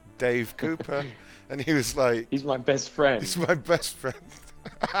 Like Dave Cooper, and he was like, "He's my best friend." He's my best friend.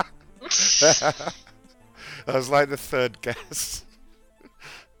 That was like the third guess.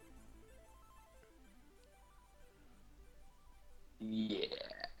 Yeah.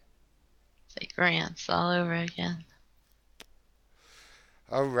 It's like rants all over again.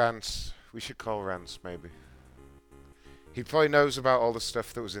 Oh, Rance. We should call Rance, maybe. He probably knows about all the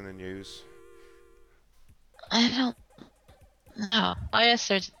stuff that was in the news. I don't know. I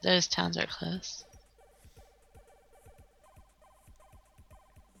guess those towns are close.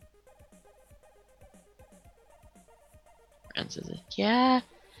 Friends is like, yeah.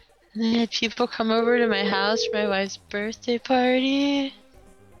 And I had people come over to my house for my wife's birthday party.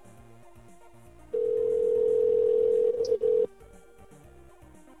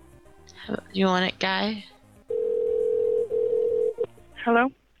 You want it, Guy? Hello?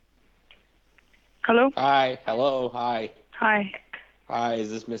 Hello? Hi. Hello. Hi. Hi. Hi. Is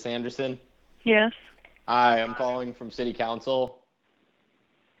this Miss Anderson? Yes. Hi. I'm calling from City Council.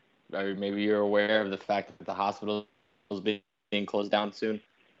 Maybe you're aware of the fact that the hospital is being closed down soon.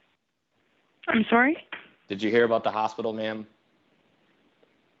 I'm sorry? Did you hear about the hospital, ma'am?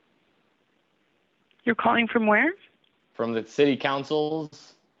 You're calling from where? From the City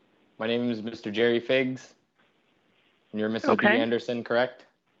Councils. My name is Mr. Jerry Figs. And you're Mrs. B. Okay. Anderson, correct?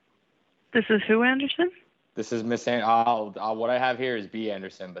 This is who, Anderson? This is Miss what I have here is B.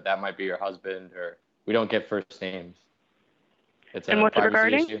 Anderson, but that might be your husband, or we don't get first names. It's And a what's it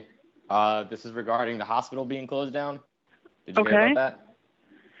privacy regarding? issue. This is regarding the hospital being closed down. Did you hear Okay. about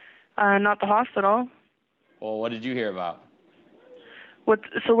that? Not the hospital. Well, what did you hear about?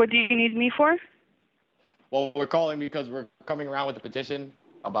 So what do you need me for? Well, we're calling because we're coming around with a petition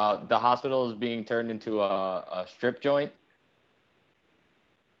about the hospital is being turned into a strip joint.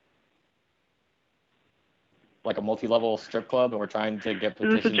 Like a multi-level strip club, and we're trying to get Is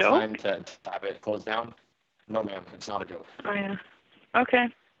this a petitions joke? signed to have it closed down. No, ma'am, it's not a joke. Oh, yeah. Okay.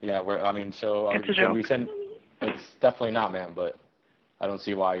 Yeah, It's a should we joke. send? It's definitely not, ma'am, but I don't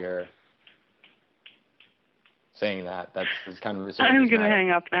see why you're saying that. That's kind of a I'm going to hang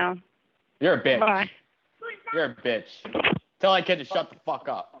up now. You're a bitch. Bye. You're a bitch. Tell that kid to shut the fuck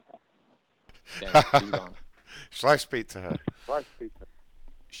up. Damn, she's gone. Shall I speak to her?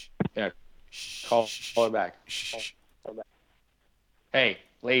 Yeah. Call her back. Hey,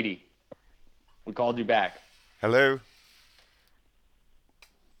 lady. We called you back. Hello?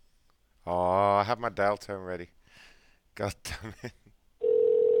 Oh, I have my dial tone ready. God damn it.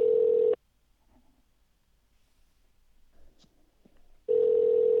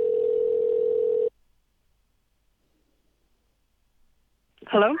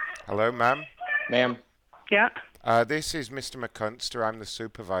 Hello? Hello, ma'am? Ma'am? Yeah? This is Mr. McCunster. I'm the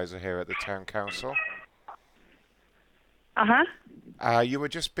supervisor here at the town council. Uh-huh. You were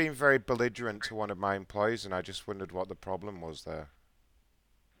just being very belligerent to one of my employees, and I just wondered what the problem was there.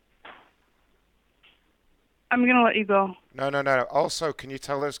 I'm going to let you go. No. Also, can you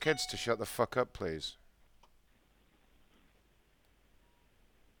tell those kids to shut the fuck up, please?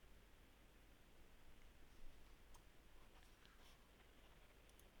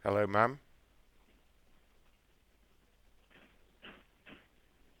 Hello, ma'am?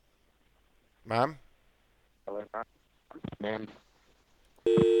 Ma'am? Hello, ma'am.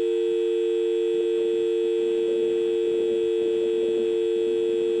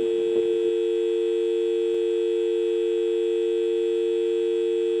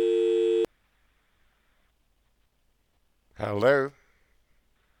 Hello?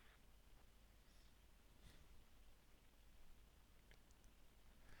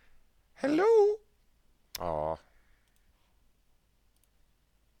 Hello? Aw.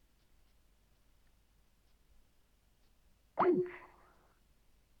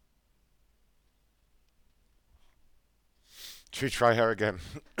 Should we try her again?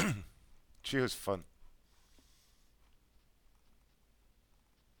 She was fun.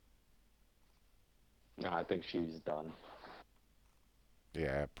 No, I think she's done.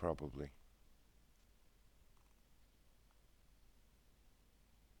 Yeah, probably.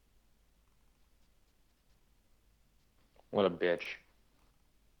 What a bitch.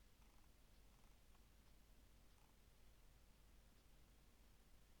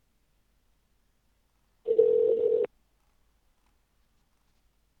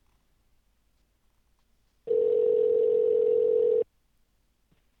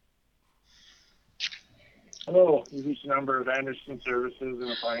 Hello, you reached the number of Anderson Services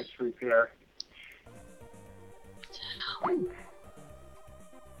and Appliance Repair.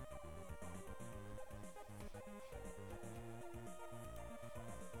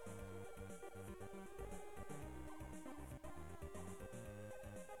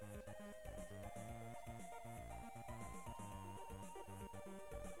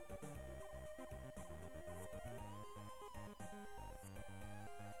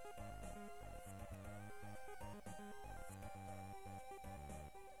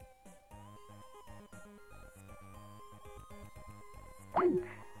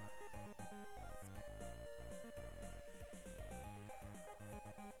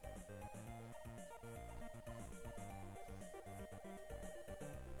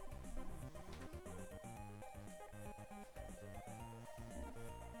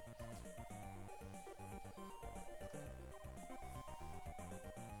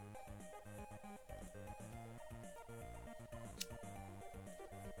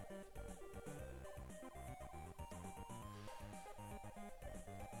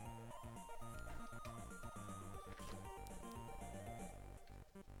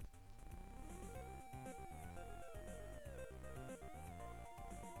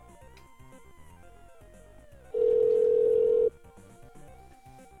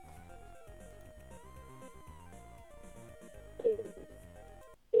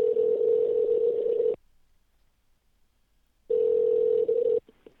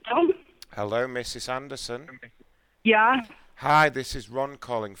 Hello, Mrs. Anderson. Yeah. Hi, this is Ron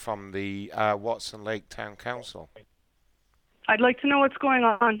calling from the Watson Lake Town Council. I'd like to know what's going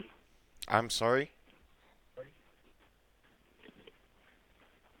on. I'm sorry?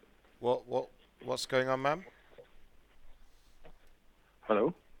 What's going on, ma'am?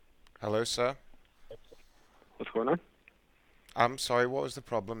 Hello? Hello, sir. What's going on? I'm sorry, what was the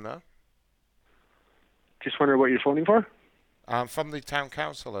problem now? Just wondering what you're phoning for? I'm from the town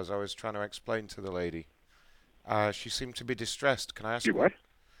council, as I was trying to explain to the lady. She seemed to be distressed. Can I ask You what?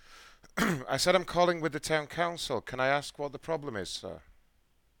 I said I'm calling with the town council. Can I ask what the problem is, sir?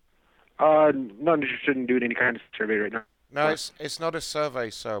 Not interested in doing any kind of survey right now. No, it's not a survey,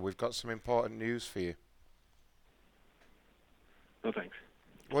 sir. We've got some important news for you. No thanks.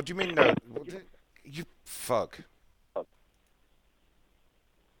 What do you mean, no? You fuck.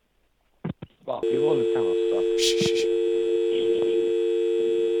 Well, people in the town will Shh.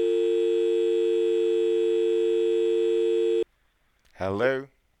 Hello?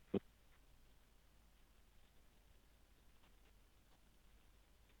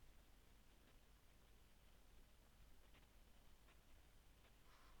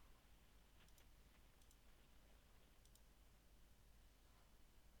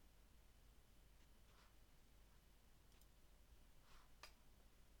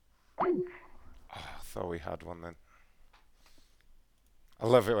 Oh, I thought we had one then. I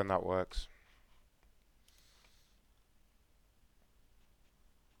love it when that works.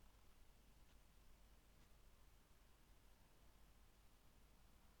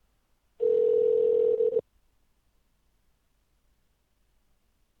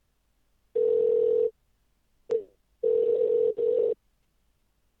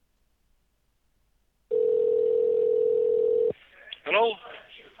 Hello?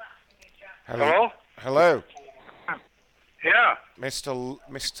 Hello? Hello? Yeah.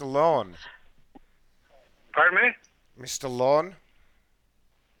 Mr. Lawn? Pardon me? Mr. Lawn?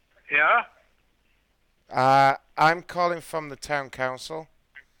 Yeah? I'm calling from the town council.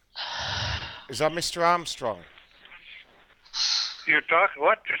 Is that Mr. Armstrong? You talk?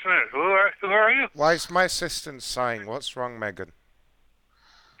 What? Just a minute. Who are you? Why is my assistant sighing? What's wrong, Megan?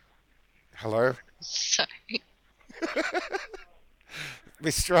 Hello? Sorry.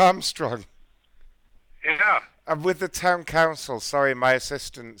 Mr. Armstrong? Yeah. I'm with the town council. Sorry, my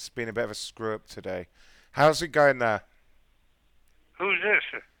assistant's been a bit of a screw-up today. How's it going there? Who's this?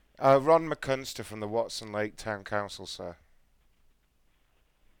 Ron McCunster from the Watson Lake Town Council, sir.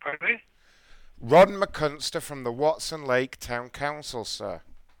 Pardon me? Ron McCunster from the Watson Lake Town Council, sir.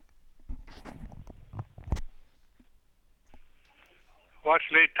 Watch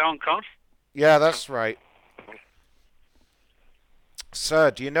Lake Town Council? Yeah, that's right.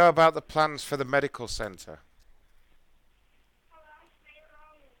 Sir, do you know about the plans for the medical centre?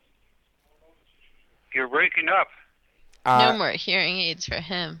 You're breaking up. No more hearing aids for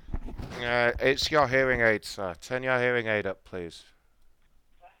him. It's your hearing aid, sir. Turn your hearing aid up, please.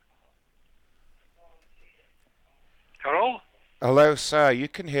 Hello? Hello, sir. You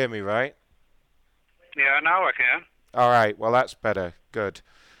can hear me, right? Yeah, now I can. All right. Well, that's better. Good.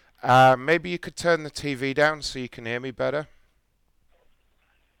 Maybe you could turn the TV down so you can hear me better.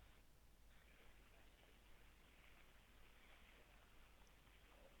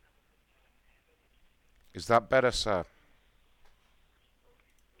 Is that better, sir?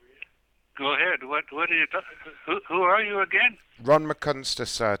 Go ahead. What are you who are you again? Ron McCunster,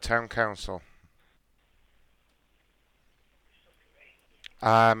 sir, Town Council.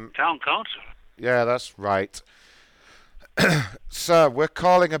 Town Council? Yeah, that's right. Sir, we're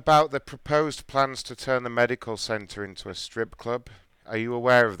calling about the proposed plans to turn the medical centre into a strip club. Are you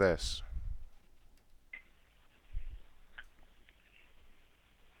aware of this?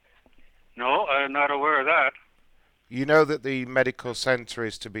 No, I'm not aware of that. You know that the medical centre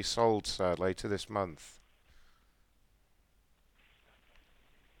is to be sold, sir, later this month.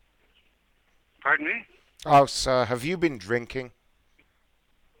 Pardon me? Oh, sir, have you been drinking?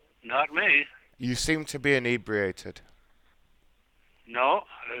 Not me. You seem to be inebriated. No,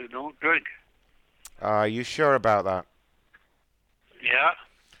 I don't drink. Are you sure about that? Yeah.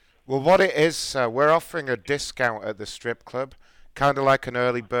 Well, what it is, sir, we're offering a discount at the strip club, kind of like an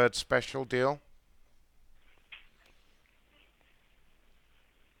early bird special deal.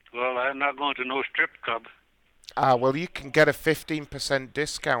 Well, I'm not going to no strip club. Well, you can get a 15%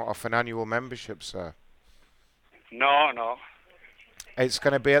 discount off an annual membership, sir. No. It's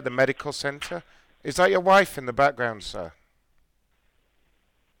going to be at the medical centre. Is that your wife in the background, sir?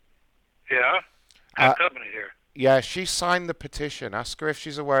 Yeah. Got company here. Yeah, she signed the petition. Ask her if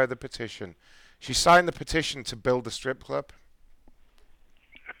she's aware of the petition. She signed the petition to build the strip club.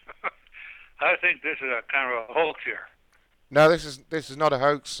 I think this is a kind of a hoax here. No, this is not a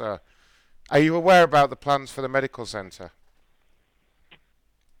hoax, sir. Are you aware about the plans for the medical centre?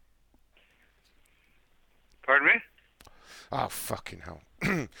 Pardon me? Oh, fucking hell.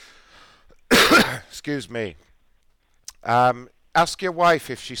 Excuse me. Ask your wife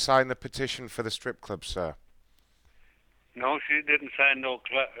if she signed the petition for the strip club, sir. No, she didn't sign no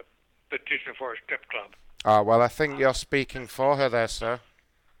petition for a strip club. Ah, well, I think you're speaking for her there, sir.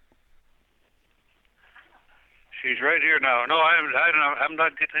 She's right here now. No, I'm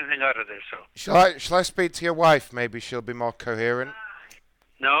not getting anything out of this. So. Shall I speak to your wife? Maybe she'll be more coherent.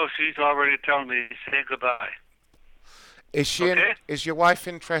 No, she's already telling me to say goodbye. Is she? Okay? Is your wife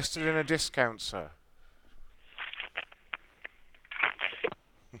interested in a discount, sir?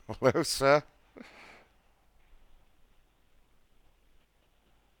 Hello, sir.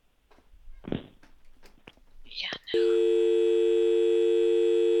 Yeah, no.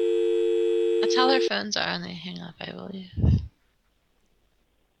 That's how their phones are when they hang up, I believe.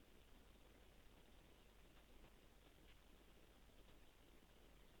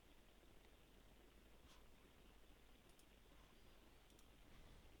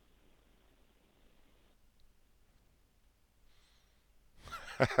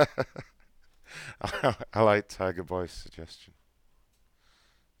 I like Tiger Boy's suggestion.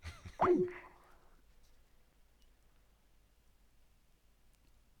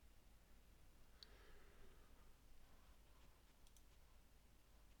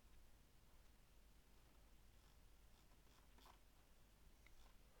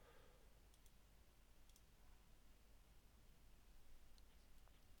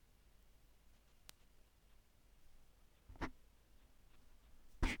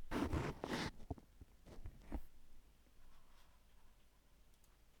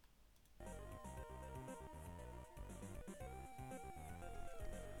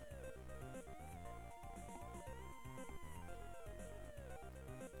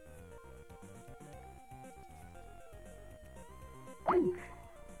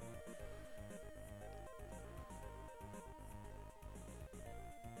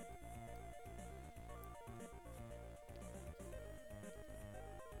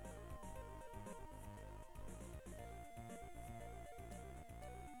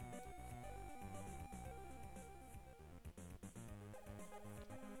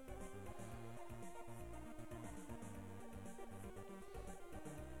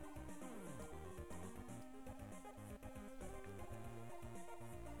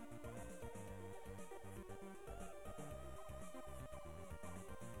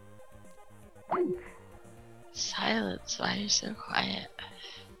 Silence, why are you so quiet?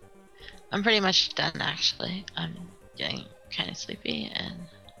 I'm pretty much done, actually. I'm getting kind of sleepy, and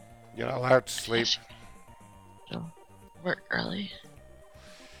You're not allowed to sleep. So work early.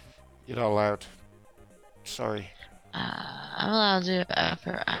 You're not allowed. Sorry. I'm allowed to do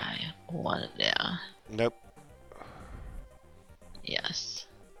whatever I want to do. Nope. Yes.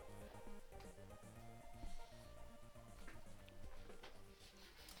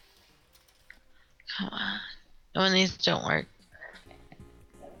 Come on. When these don't work.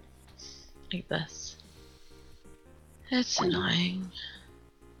 Like this. It's annoying.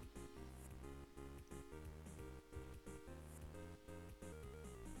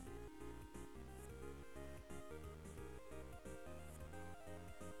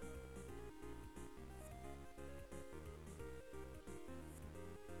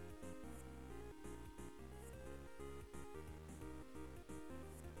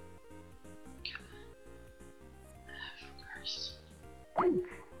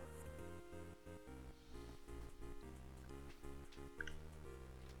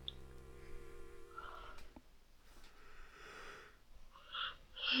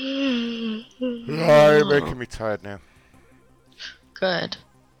 Oh, you're making me tired now. Good.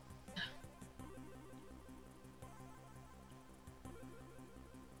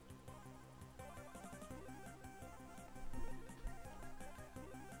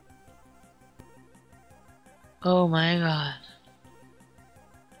 Oh my god.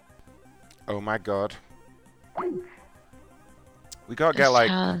 Oh my god. We gotta get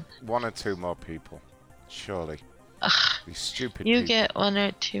like one or two more people. Surely. Ugh. These stupid You people. get one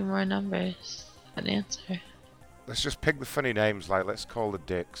or two more numbers. An answer. Let's just pick the funny names, like let's call the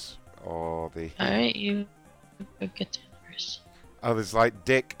Dicks or the. Alright, you get the numbers. Oh, there's like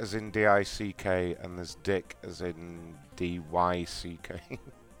Dick as in D-I-C-K and there's Dick as in D-Y-C-K.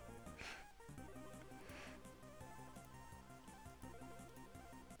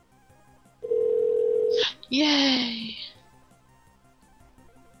 Yay!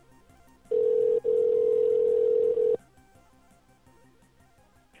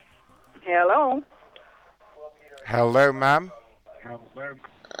 Hello? Hello, ma'am.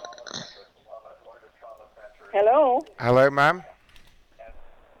 Hello? Hello, ma'am.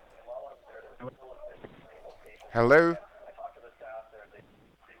 Hello?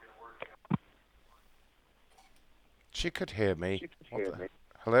 She could hear me.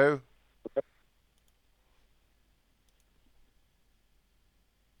 Hello?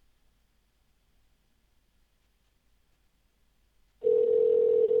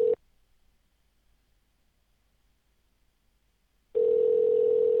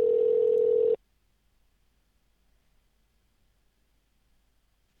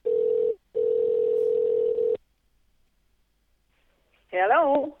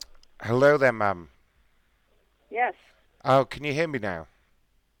 Hello? Hello there, ma'am. Yes. Oh, can you hear me now?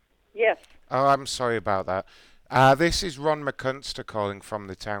 Yes. Oh, I'm sorry about that. This is Ron McCunster calling from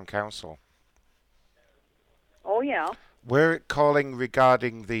the town council. Oh, yeah. We're calling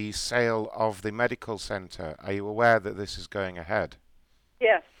regarding the sale of the medical centre. Are you aware that this is going ahead?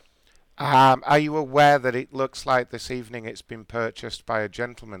 Yes. Are you aware that it looks like this evening it's been purchased by a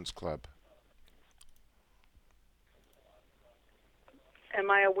gentleman's club? Am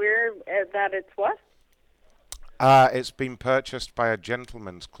I aware that it's what? It's been purchased by a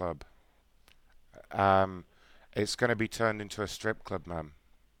gentleman's club. It's going to be turned into a strip club, ma'am.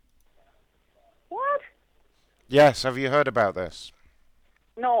 What? Yes, have you heard about this?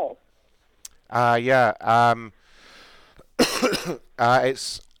 No. Yeah.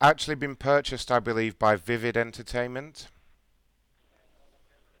 It's actually been purchased, I believe, by Vivid Entertainment.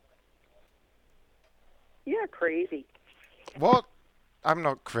 You're crazy. What? I'm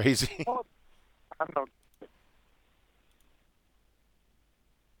not crazy. I'm not.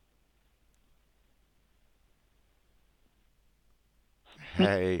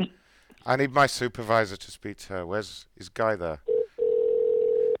 Hey, I need my supervisor to speak to her. Is Guy there?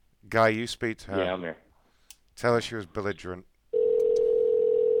 Guy, you speak to her. Yeah, I'm here. Tell her she was belligerent.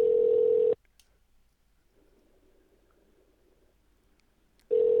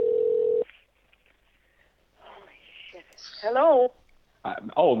 Hello?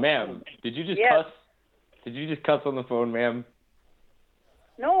 Oh, ma'am, did you just Yes. cuss? Did you just cuss on the phone, ma'am?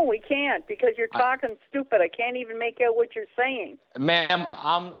 No, we can't because you're talking stupid. I can't even make out what you're saying. Ma'am,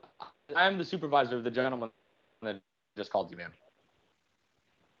 I'm the supervisor of the gentleman that just called you, ma'am.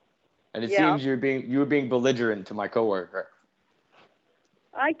 And it Yeah. seems you were being belligerent to my coworker.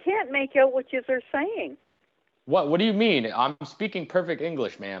 I can't make out what you're saying. What do you mean? I'm speaking perfect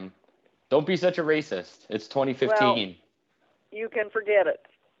English, ma'am. Don't be such a racist. It's 2015. You can forget it.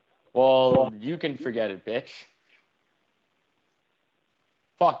 Well, you can forget it, bitch.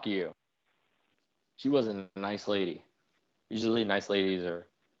 Fuck you. She wasn't a nice lady. Usually nice ladies or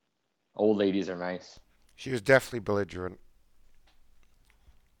old ladies are nice. She was definitely belligerent.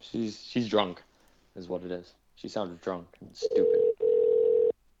 She's drunk, is what it is. She sounded drunk and stupid.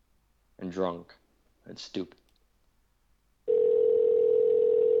 And drunk and stupid.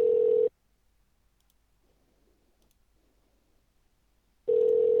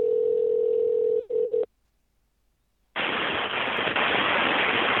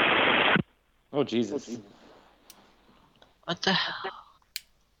 Oh, Jesus. What the hell?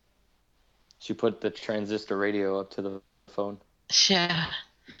 She put the transistor radio up to the phone. Yeah.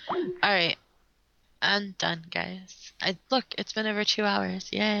 Alright. I'm done, guys. Look, it's been over 2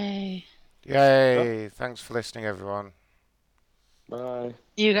 hours. Yay. Yay. Thanks for listening, everyone. Bye.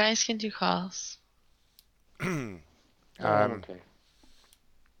 You guys can do calls. I'm okay.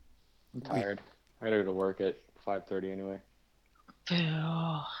 I'm tired. I gotta go to work at 5:30 anyway.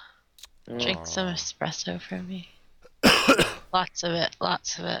 Boo. Drink some espresso for me. Lots of it.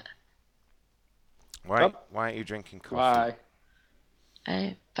 Lots of it. Why aren't you drinking coffee?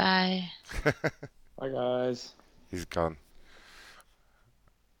 Bye. Bye. Bye, guys. He's gone.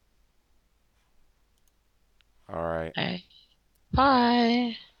 All right. Alright.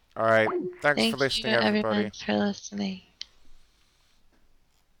 Bye. All right. Thanks Thank for listening, you, everybody. everyone, for listening.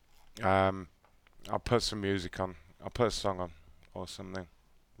 I'll put some music on. I'll put a song on or something,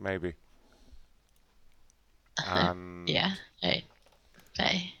 maybe. And Yeah. Alright.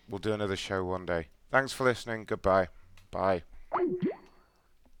 Bye. we'll do another show one day. Thanks for listening. Goodbye. Bye.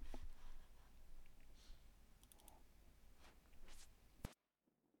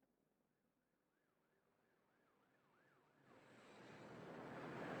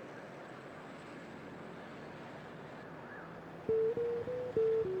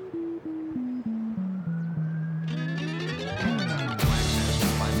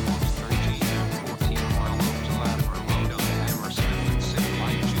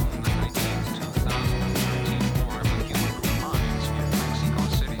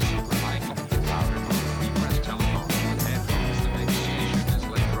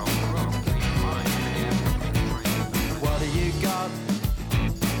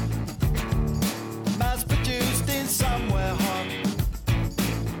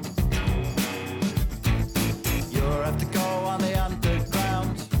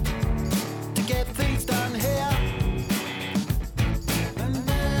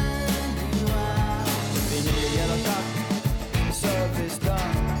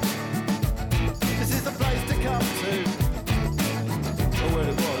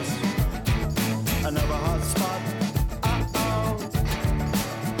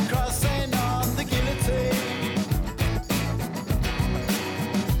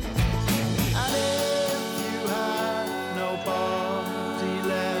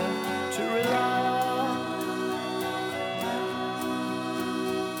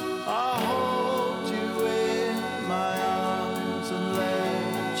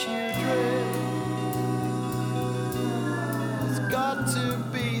 to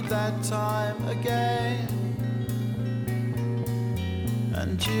be that time again.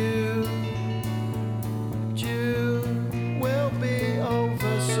 And you will be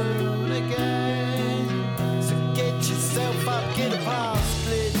over soon again. So get yourself up, get a pass,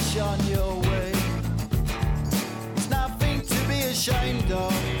 glitch on your way. It's nothing to be ashamed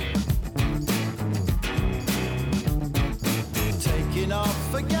of. Taking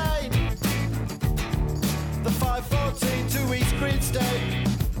off again. The 514 to East Grinstead.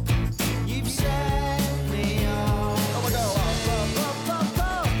 You've set me on. Oh my God,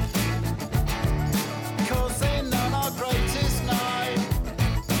 up. Causing on our greatest night.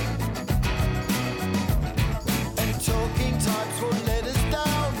 And talking types won't let us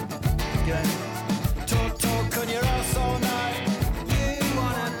down. Again. Talk on your ass all night. You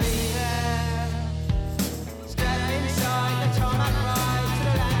wanna be there. Step inside the tarmac ride to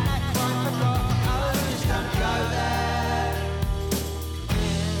the land that crime forgot. Oh, just don't go there.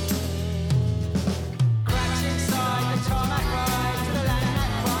 Cracks inside the tarmac ride to the land that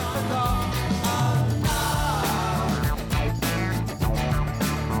crime forgot. Oh no.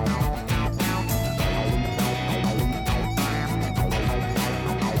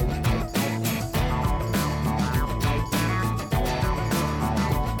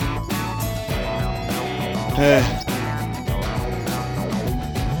 Eh.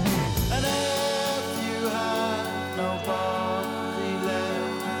 And if you had nobody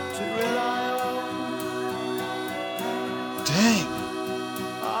left to rely on, Dang.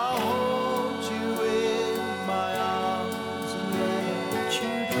 I'll hold you in my arms and let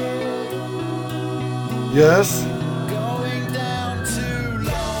you drift. Yes. Going down to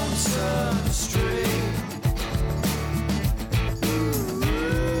Lonesome Street.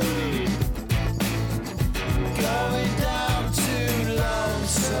 Going down to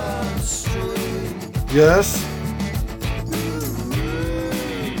Lonesome Street. Yes.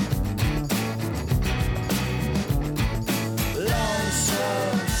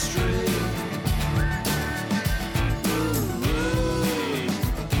 Lonesome Street.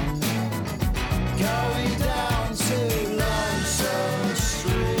 Going down to Lonesome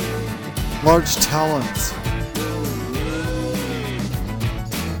Street. Large talents.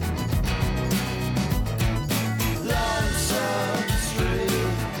 Lonesome Street.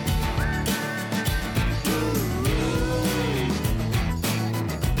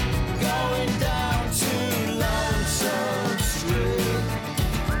 Going down to Lonesome Street.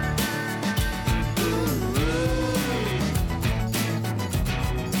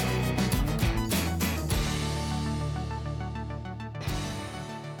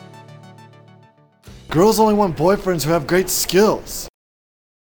 Girls only want boyfriends who have great skills.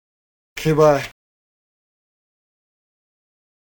 Okay, bye.